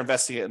money and they're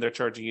investing it and they're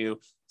charging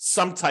you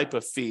some type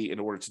of fee in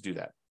order to do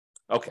that.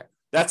 Okay,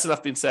 that's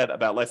enough being said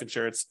about life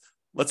insurance.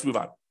 Let's move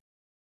on.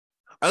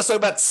 Let's talk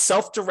about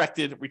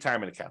self-directed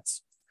retirement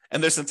accounts.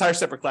 And there's an entire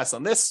separate class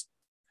on this.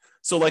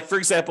 So for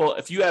example,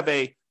 if you have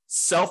a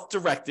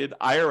self-directed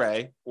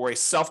IRA or a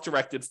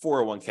self-directed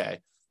 401k,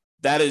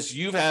 that is,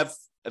 you have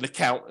an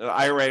account, an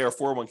IRA or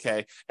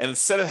 401k, and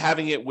instead of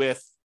having it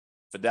with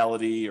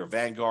Fidelity or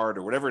Vanguard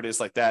or whatever it is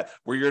like that,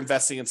 where you're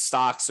investing in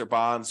stocks or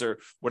bonds or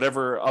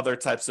whatever other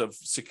types of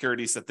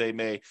securities that they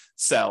may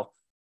sell,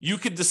 you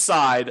could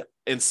decide,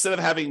 instead of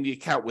having the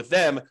account with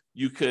them,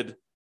 you could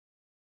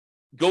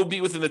go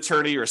meet with an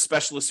attorney or a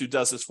specialist who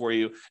does this for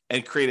you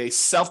and create a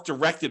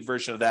self-directed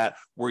version of that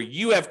where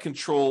you have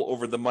control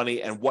over the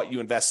money and what you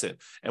invest in.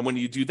 And when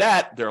you do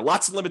that, there are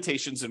lots of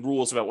limitations and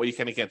rules about what you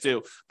can and can't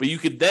do, but you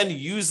could then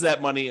use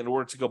that money in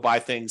order to go buy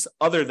things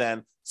other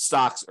than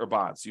stocks or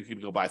bonds. You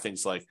could go buy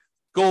things like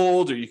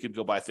gold, or you could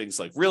go buy things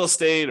like real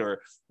estate,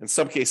 or in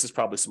some cases,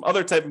 probably some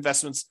other type of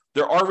investments.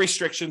 There are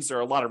restrictions. There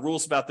are a lot of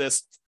rules about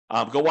this.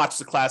 Go watch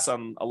the class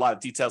on a lot of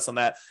details on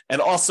that. And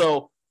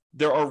also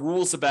there are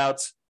rules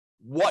about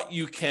what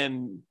you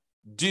can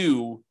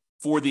do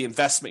for the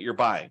investment you're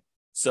buying.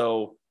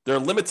 So there are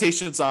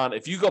limitations on,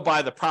 if you go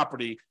buy the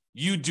property,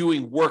 you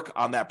doing work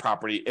on that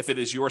property if it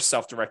is your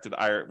self-directed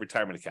IRA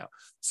retirement account.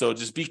 So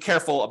just be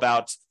careful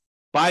about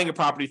buying a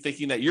property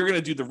thinking that you're going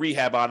to do the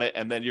rehab on it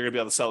and then you're going to be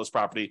able to sell this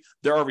property.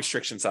 There are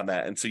restrictions on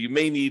that. And so you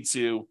may need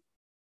to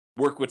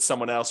work with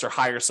someone else or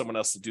hire someone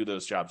else to do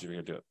those jobs if you're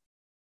going to do it.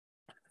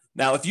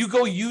 Now, if you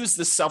go use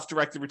this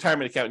self-directed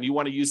retirement account and you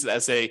want to use it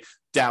as a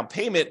down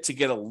payment to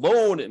get a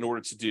loan in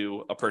order to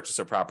do a purchase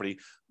of property,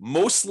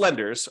 most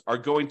lenders are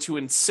going to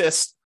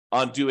insist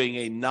on doing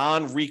a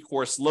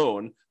non-recourse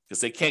loan because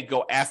they can't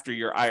go after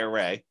your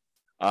IRA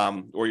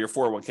or your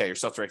 401k, your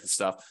self-directed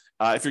stuff.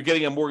 If you're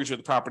getting a mortgage with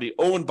the property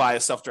owned by a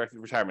self-directed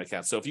retirement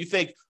account. So if you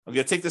think, I'm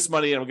going to take this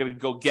money and I'm going to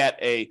go get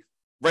a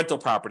rental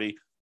property,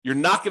 you're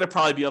not going to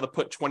probably be able to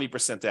put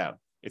 20% down.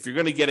 If you're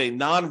going to get a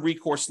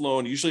non-recourse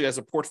loan, usually as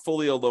a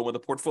portfolio loan with a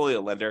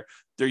portfolio lender,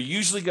 they're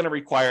usually going to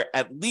require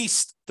at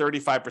least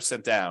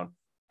 35% down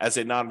as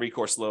a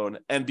non-recourse loan.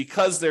 And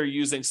because they're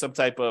using some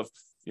type of,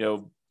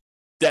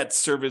 debt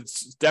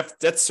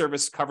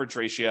service coverage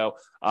ratio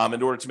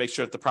in order to make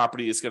sure that the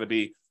property is going to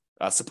be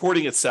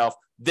supporting itself,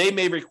 they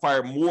may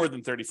require more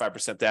than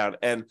 35% down.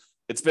 And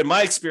it's been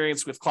my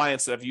experience with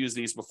clients that have used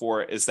these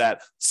before is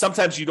that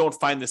sometimes you don't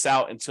find this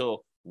out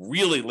until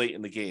really late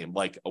in the game,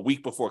 like a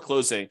week before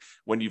closing,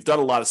 when you've done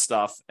a lot of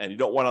stuff and you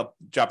don't want to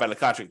jump out of the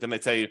contract. Then they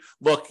tell you,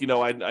 look,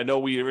 I know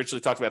we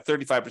originally talked about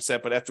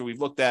 35%, but after we've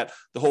looked at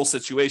the whole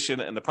situation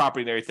and the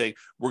property and everything,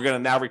 we're going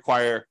to now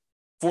require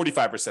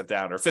 45%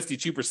 down or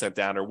 52%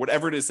 down or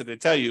whatever it is that they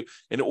tell you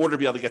in order to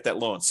be able to get that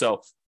loan.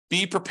 So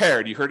be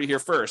prepared. You heard it here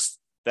first,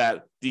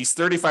 that these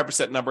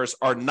 35% numbers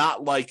are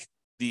not like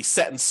the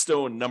set in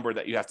stone number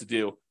that you have to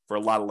do for a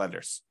lot of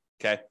lenders.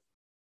 Okay.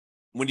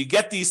 When you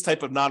get these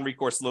type of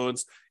non-recourse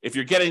loans, if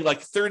you're getting like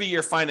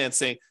 30-year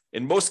financing,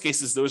 in most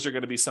cases, those are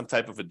going to be some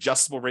type of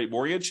adjustable rate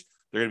mortgage.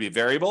 They're going to be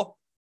variable.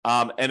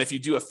 And if you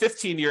do a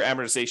 15-year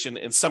amortization,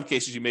 in some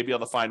cases, you may be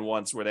able to find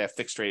ones where they have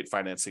fixed rate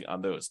financing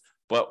on those.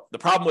 But the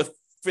problem with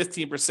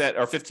 15%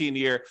 or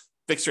 15-year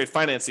fixed rate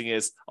financing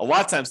is a lot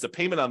of times the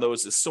payment on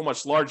those is so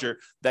much larger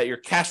that your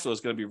cash flow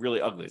is going to be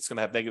really ugly. It's going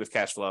to have negative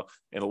cash flow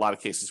in a lot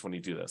of cases when you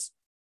do this.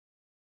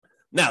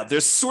 Now,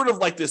 there's sort of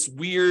like this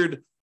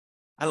weird,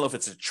 I don't know if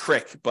it's a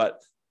trick,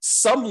 but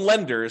some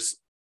lenders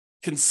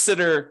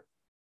consider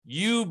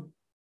you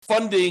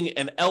funding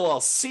an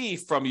LLC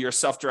from your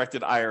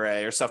self-directed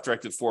IRA or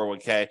self-directed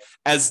 401k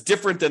as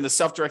different than the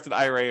self-directed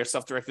IRA or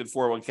self-directed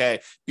 401k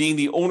being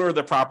the owner of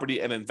the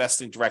property and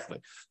investing directly.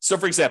 So,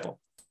 for example,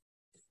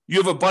 you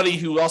have a buddy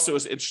who also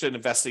is interested in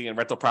investing in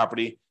rental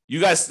property.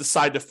 You guys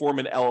decide to form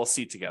an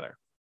LLC together.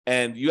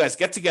 And you guys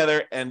get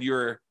together and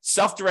your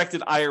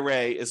self-directed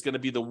IRA is going to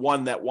be the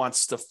one that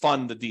wants to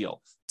fund the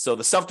deal. So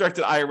the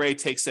self-directed IRA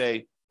takes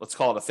let's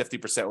call it a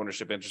 50%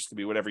 ownership interest, could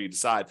be whatever you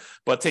decide,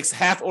 but it takes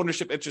half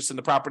ownership interest in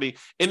the property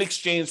in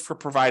exchange for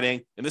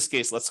providing, in this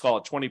case, let's call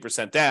it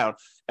 20% down.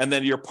 And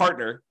then your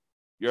partner,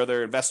 your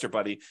other investor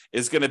buddy,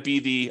 is going to be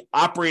the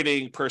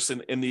operating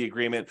person in the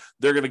agreement.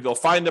 They're going to go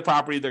find the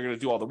property. They're going to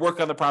do all the work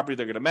on the property.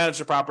 They're going to manage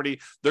the property.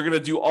 They're going to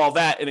do all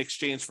that in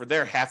exchange for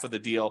their half of the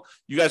deal.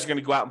 You guys are going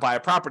to go out and buy a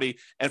property.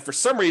 And for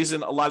some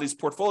reason, a lot of these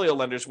portfolio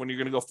lenders, when you're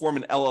going to go form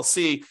an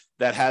LLC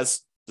that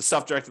has the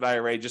self-directed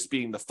IRA just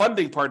being the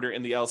funding partner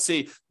in the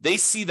LLC, they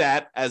see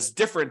that as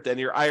different than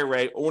your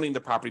IRA owning the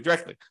property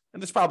directly.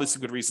 And there's probably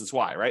some good reasons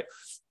why, right?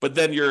 But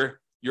then your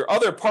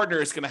other partner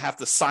is going to have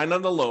to sign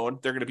on the loan.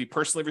 They're going to be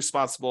personally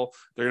responsible.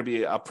 They're going to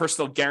be a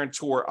personal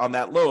guarantor on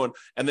that loan.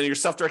 And then your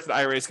self-directed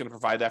IRA is going to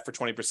provide that for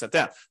 20%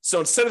 down. So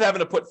instead of having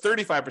to put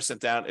 35%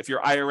 down, if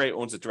your IRA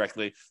owns it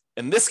directly,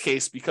 in this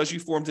case, because you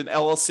formed an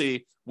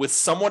LLC with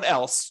someone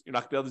else, you're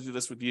not going to be able to do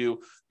this with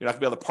you. You're not going to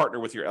be able to partner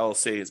with your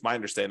LLC, is my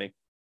understanding.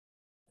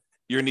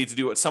 You're going to need to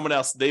do it with someone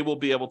else. They will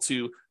be able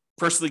to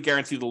personally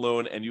guarantee the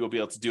loan, and you will be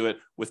able to do it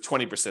with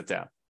 20%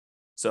 down.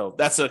 So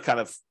that's a kind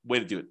of way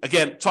to do it.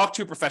 Again, talk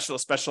to a professional,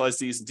 specialize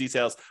these in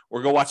details,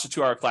 or go watch the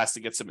 2-hour class to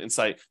get some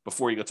insight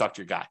before you go talk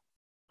to your guy.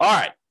 All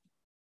right.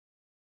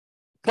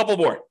 Couple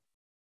more.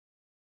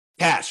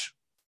 Cash.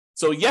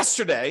 So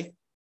yesterday,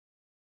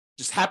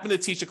 just happened to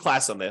teach a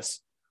class on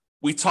this.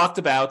 We talked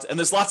about, and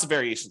there's lots of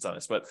variations on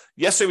this, but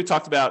yesterday we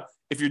talked about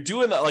if you're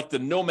doing like the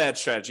nomad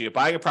strategy of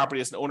buying a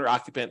property as an owner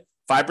occupant,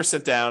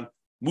 5% down,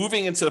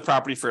 moving into the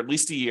property for at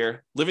least a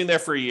year, living there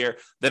for a year.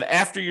 Then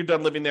after you're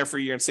done living there for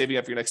a year and saving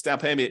up your next down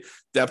payment,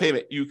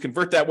 you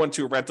convert that one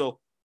to a rental.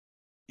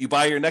 You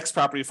buy your next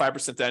property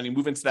 5% down, you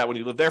move into that one,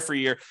 you live there for a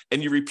year,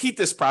 and you repeat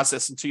this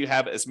process until you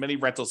have as many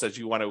rentals as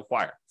you want to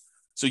acquire.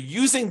 So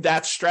using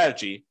that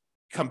strategy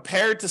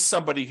compared to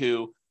somebody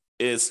who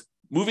is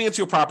moving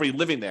into a property,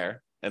 living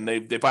there, and they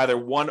buy their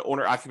one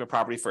owner-occupant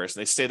property first,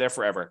 and they stay there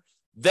forever.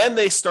 Then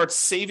they start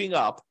saving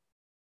up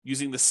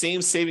using the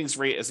same savings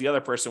rate as the other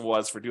person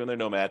was for doing their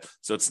nomad.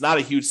 So it's not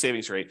a huge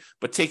savings rate,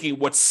 but taking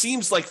what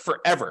seems like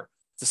forever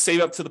to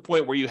save up to the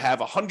point where you have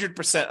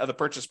 100% of the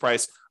purchase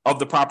price of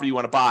the property you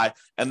want to buy,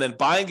 and then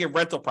buying a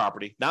rental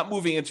property, not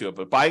moving into it,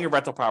 but buying a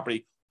rental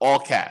property, all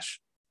cash.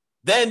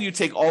 Then you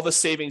take all the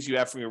savings you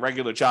have from your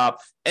regular job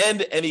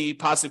and any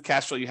positive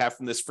cash flow you have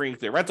from this free and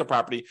clear rental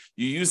property,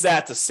 you use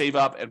that to save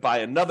up and buy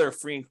another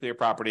free and clear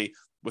property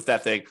with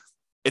that thing.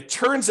 It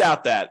turns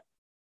out that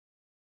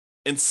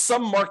in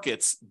some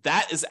markets,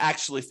 that is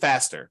actually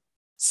faster,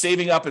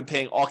 saving up and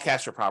paying all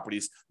cash for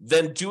properties,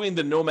 than doing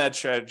the nomad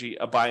strategy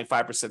of buying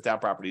 5% down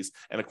properties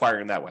and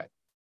acquiring that way.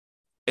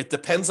 It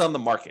depends on the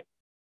market.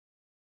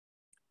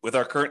 With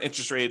our current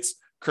interest rates,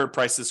 current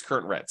prices,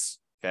 current rents.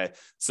 Okay,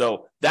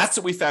 so that's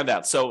what we found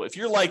out. So if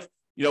you're like,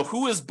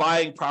 who is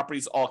buying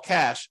properties all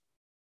cash?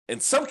 In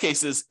some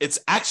cases, it's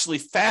actually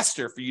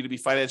faster for you to be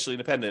financially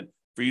independent,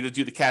 for you to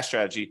do the cash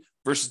strategy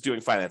versus doing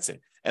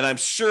financing. And I'm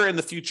sure in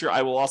the future,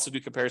 I will also do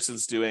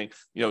comparisons doing,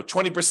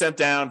 20%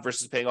 down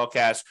versus paying all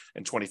cash,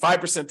 and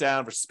 25%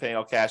 down versus paying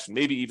all cash, and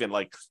maybe even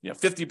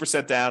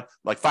 50% down,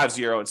 like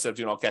 50 instead of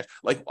doing all cash.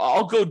 Like,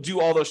 I'll go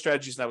do all those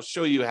strategies and I will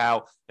show you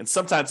how, and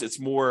sometimes it's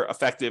more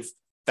effective,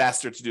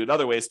 faster to do it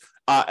other ways.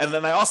 And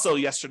then I also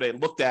yesterday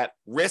looked at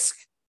risk,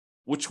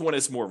 which one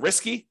is more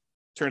risky.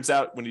 Turns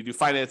out when you do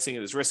financing,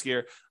 it is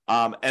riskier.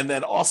 And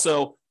then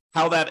also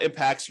how that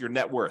impacts your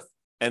net worth.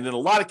 And in a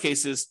lot of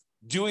cases,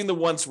 doing the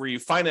ones where you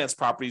finance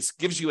properties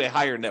gives you a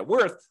higher net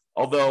worth,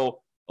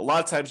 although a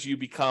lot of times you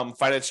become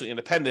financially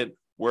independent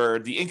where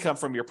the income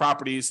from your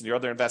properties and your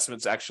other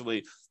investments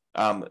actually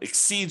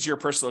exceeds your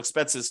personal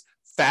expenses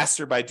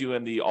faster by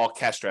doing the all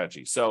cash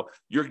strategy. So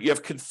you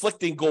have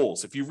conflicting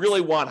goals. If you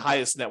really want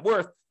highest net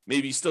worth,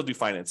 maybe you still do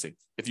financing.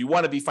 If you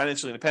want to be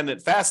financially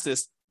independent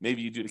fastest,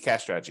 maybe you do the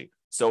cash strategy.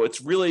 So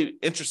it's really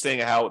interesting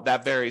how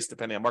that varies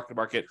depending on market to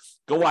market.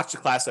 Go watch the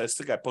class. I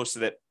think I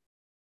posted it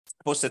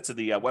to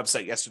the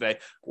website yesterday,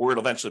 or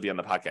it'll eventually be on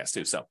the podcast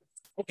too. So,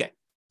 okay.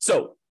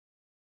 So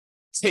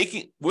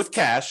taking with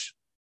cash,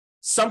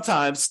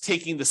 sometimes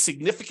taking the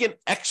significant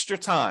extra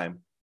time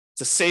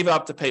to save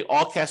up to pay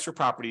all cash for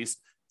properties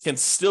can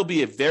still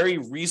be a very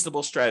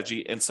reasonable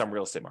strategy in some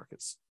real estate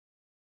markets.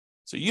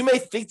 So you may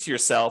think to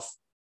yourself,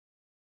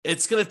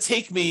 it's going to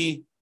take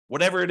me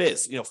whatever it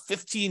is,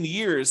 15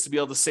 years to be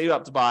able to save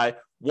up to buy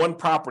one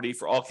property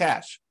for all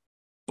cash.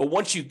 But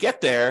once you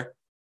get there,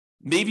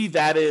 maybe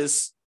that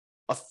is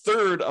a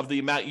third of the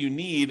amount you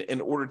need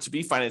in order to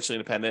be financially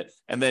independent.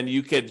 And then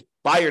you could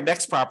buy your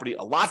next property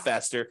a lot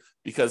faster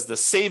because the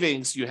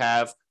savings you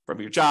have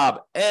from your job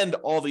and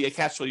all the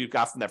cash flow you've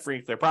got from that free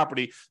and clear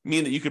property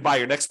mean that you could buy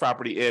your next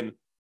property in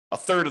a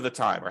third of the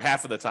time or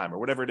half of the time or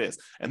whatever it is.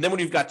 And then when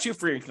you've got two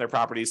free and clear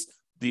properties,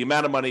 the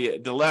amount of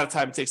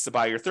time it takes to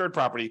buy your third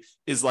property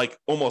is like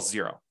almost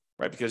zero,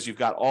 right? Because you've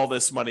got all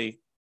this money.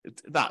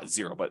 It's not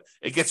zero, but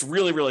it gets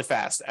really, really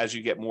fast as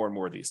you get more and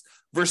more of these.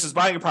 Versus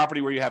buying a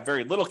property where you have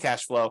very little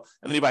cash flow,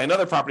 and then you buy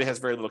another property that has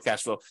very little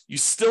cash flow. You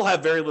still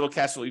have very little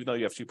cash flow, even though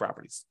you have two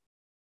properties.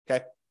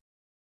 Okay.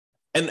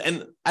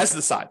 And as an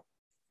aside,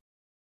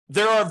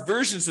 there are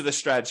versions of this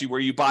strategy where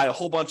you buy a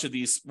whole bunch of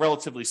these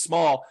relatively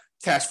small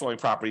cash flowing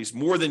properties,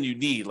 more than you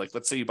need. Like,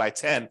 let's say you buy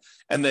 10,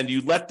 and then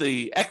you let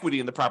the equity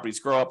in the properties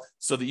grow up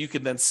so that you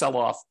can then sell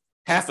off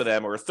half of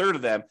them or a third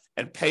of them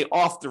and pay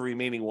off the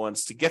remaining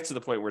ones to get to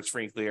the point where it's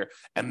free and clear.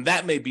 And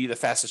that may be the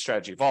fastest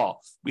strategy of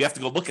all. We have to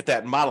go look at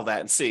that and model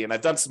that and see. And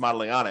I've done some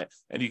modeling on it,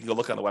 and you can go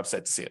look on the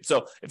website to see it.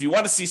 So if you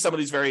want to see some of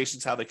these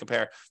variations, how they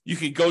compare, you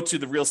can go to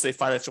the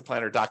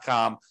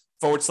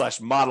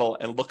realestateFinancialPlanner.com/model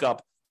and look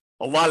up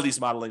a lot of these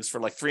modelings for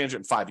like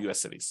 305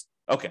 US cities.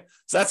 Okay,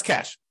 so that's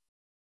cash.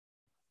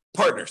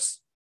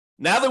 Partners.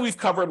 Now that we've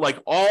covered like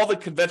all the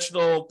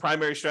conventional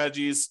primary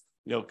strategies,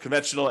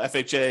 conventional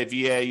FHA,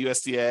 VA,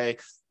 USDA,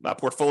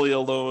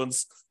 portfolio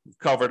loans, we've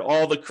covered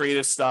all the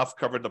creative stuff,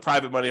 covered the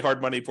private money,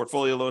 hard money,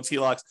 portfolio loans,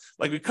 HELOCs.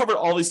 Like, we've covered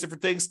all these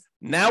different things.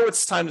 Now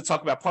it's time to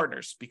talk about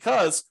partners,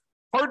 because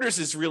partners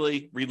is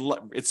really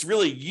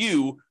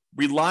you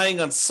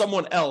relying on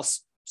someone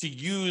else to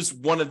use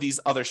one of these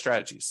other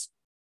strategies,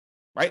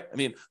 right? I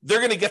mean, they're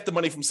going to get the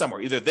money from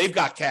somewhere. Either they've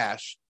got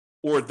cash,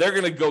 or they're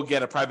going to go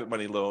get a private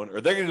money loan,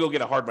 or they're going to go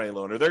get a hard money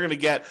loan, or they're going to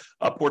get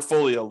a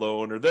portfolio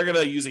loan, or they're going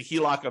to use a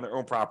HELOC on their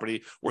own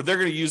property, or they're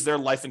going to use their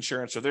life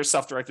insurance or their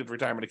self-directed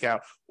retirement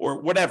account or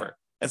whatever.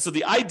 And so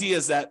the idea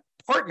is that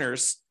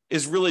partners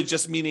is really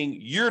just meaning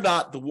you're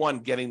not the one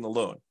getting the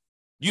loan.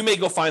 You may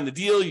go find the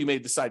deal. You may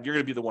decide you're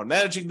going to be the one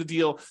managing the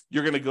deal.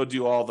 You're going to go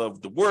do all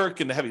the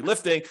work and the heavy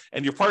lifting,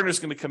 and your partner is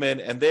going to come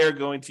in and they're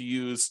going to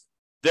use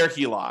their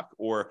HELOC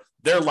or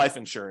their life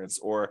insurance,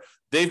 or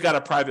they've got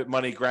a private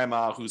money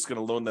grandma who's going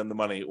to loan them the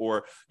money,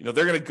 or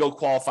they're going to go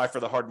qualify for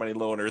the hard money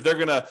loan, or they're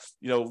going to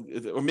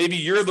or maybe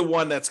you're the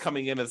one that's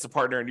coming in as a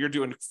partner and you're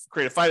doing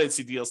creative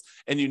financing deals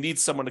and you need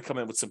someone to come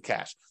in with some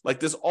cash. Like,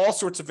 there's all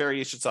sorts of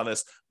variations on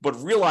this,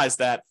 but realize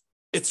that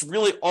it's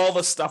really all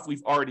the stuff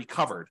we've already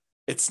covered.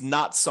 It's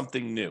not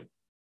something new.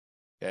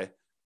 Okay.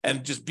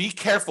 And just be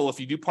careful if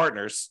you do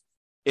partners.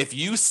 If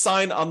you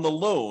sign on the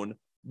loan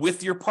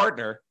with your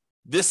partner,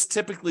 this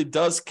typically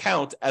does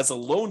count as a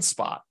loan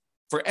spot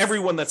for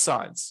everyone that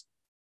signs.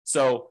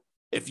 So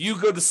if you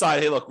go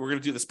decide, hey, look, we're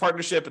going to do this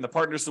partnership, and the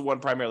partner's the one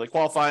primarily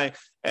qualifying,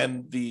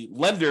 and the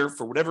lender,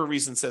 for whatever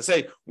reason, says,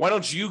 hey, why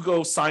don't you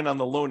go sign on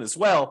the loan as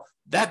well?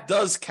 That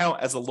does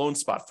count as a loan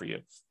spot for you.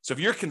 So if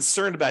you're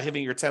concerned about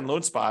hitting your 10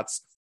 loan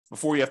spots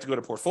before you have to go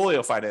to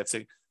portfolio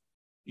financing,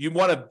 you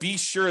want to be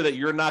sure that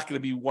you're not going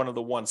to be one of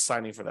the ones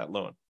signing for that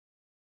loan.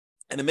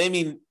 And it may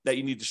mean that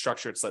you need to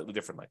structure it slightly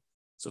differently.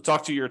 So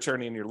talk to your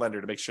attorney and your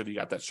lender to make sure that you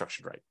got that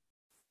structured right.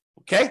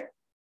 Okay?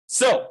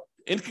 So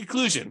in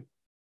conclusion,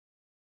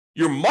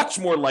 you're much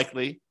more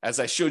likely, as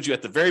I showed you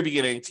at the very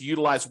beginning, to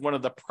utilize one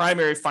of the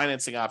primary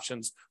financing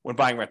options when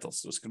buying rentals.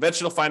 So it's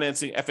conventional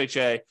financing,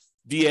 FHA,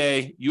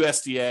 VA,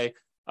 USDA,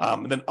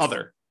 and then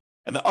other.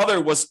 And the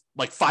other was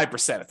like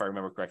 5%, if I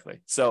remember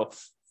correctly. So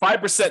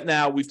 5%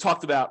 now, we've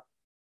talked about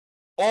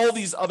all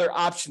these other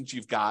options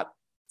you've got,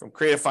 from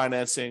creative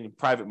financing,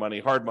 private money,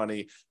 hard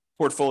money,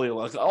 portfolio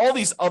loans, all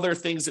these other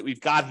things that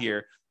we've got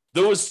here,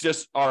 those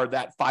just are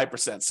that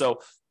 5%. So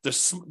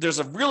there's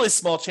a really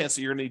small chance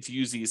that you're going to need to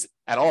use these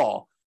at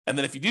all. And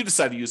then if you do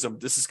decide to use them,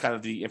 this is kind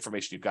of the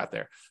information you've got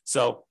there.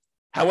 So,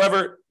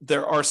 however,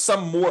 there are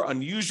some more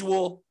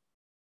unusual,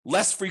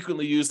 less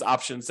frequently used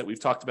options that we've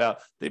talked about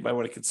that you might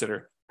want to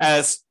consider,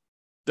 as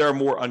there are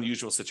more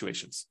unusual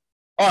situations.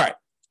 All right,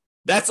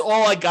 that's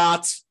all I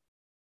got.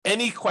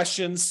 Any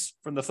questions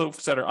from the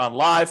folks that are on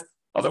live?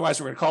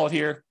 Otherwise, we're going to call it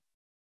here.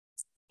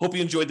 Hope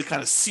you enjoyed the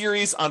kind of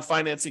series on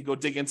financing. Go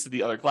dig into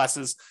the other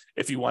classes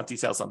if you want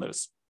details on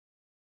those.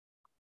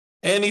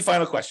 Any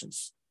final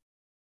questions?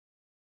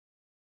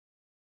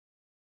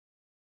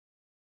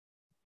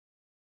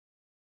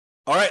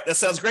 All right, that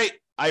sounds great.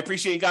 I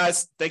appreciate you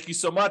guys. Thank you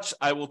so much.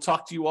 I will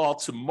talk to you all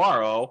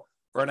tomorrow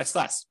for our next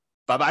class.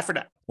 Bye-bye for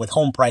now. With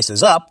home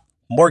prices up,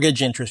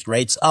 mortgage interest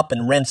rates up,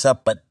 and rents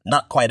up, but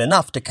not quite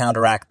enough to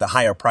counteract the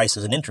higher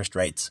prices and interest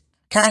rates,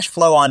 cash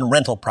flow on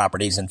rental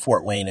properties in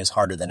Fort Wayne is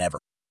harder than ever.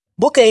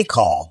 Book a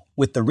call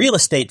with the Real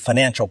Estate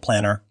Financial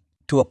Planner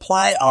to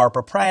apply our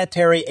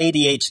proprietary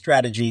 88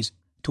 strategies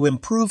to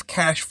improve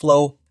cash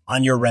flow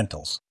on your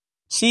rentals.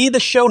 See the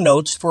show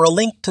notes for a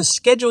link to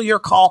schedule your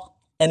call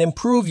and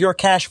improve your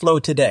cash flow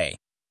today.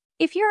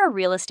 If you're a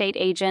real estate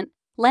agent,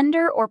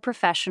 lender, or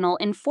professional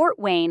in Fort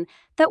Wayne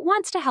that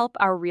wants to help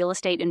our real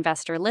estate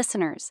investor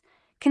listeners,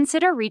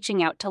 consider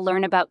reaching out to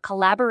learn about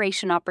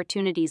collaboration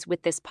opportunities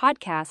with this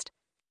podcast.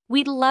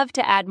 We'd love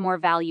to add more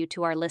value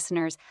to our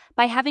listeners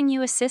by having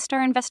you assist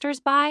our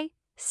investors buy,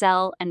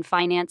 sell, and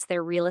finance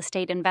their real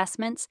estate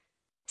investments.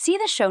 See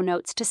the show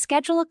notes to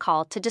schedule a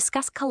call to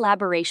discuss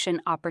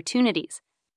collaboration opportunities.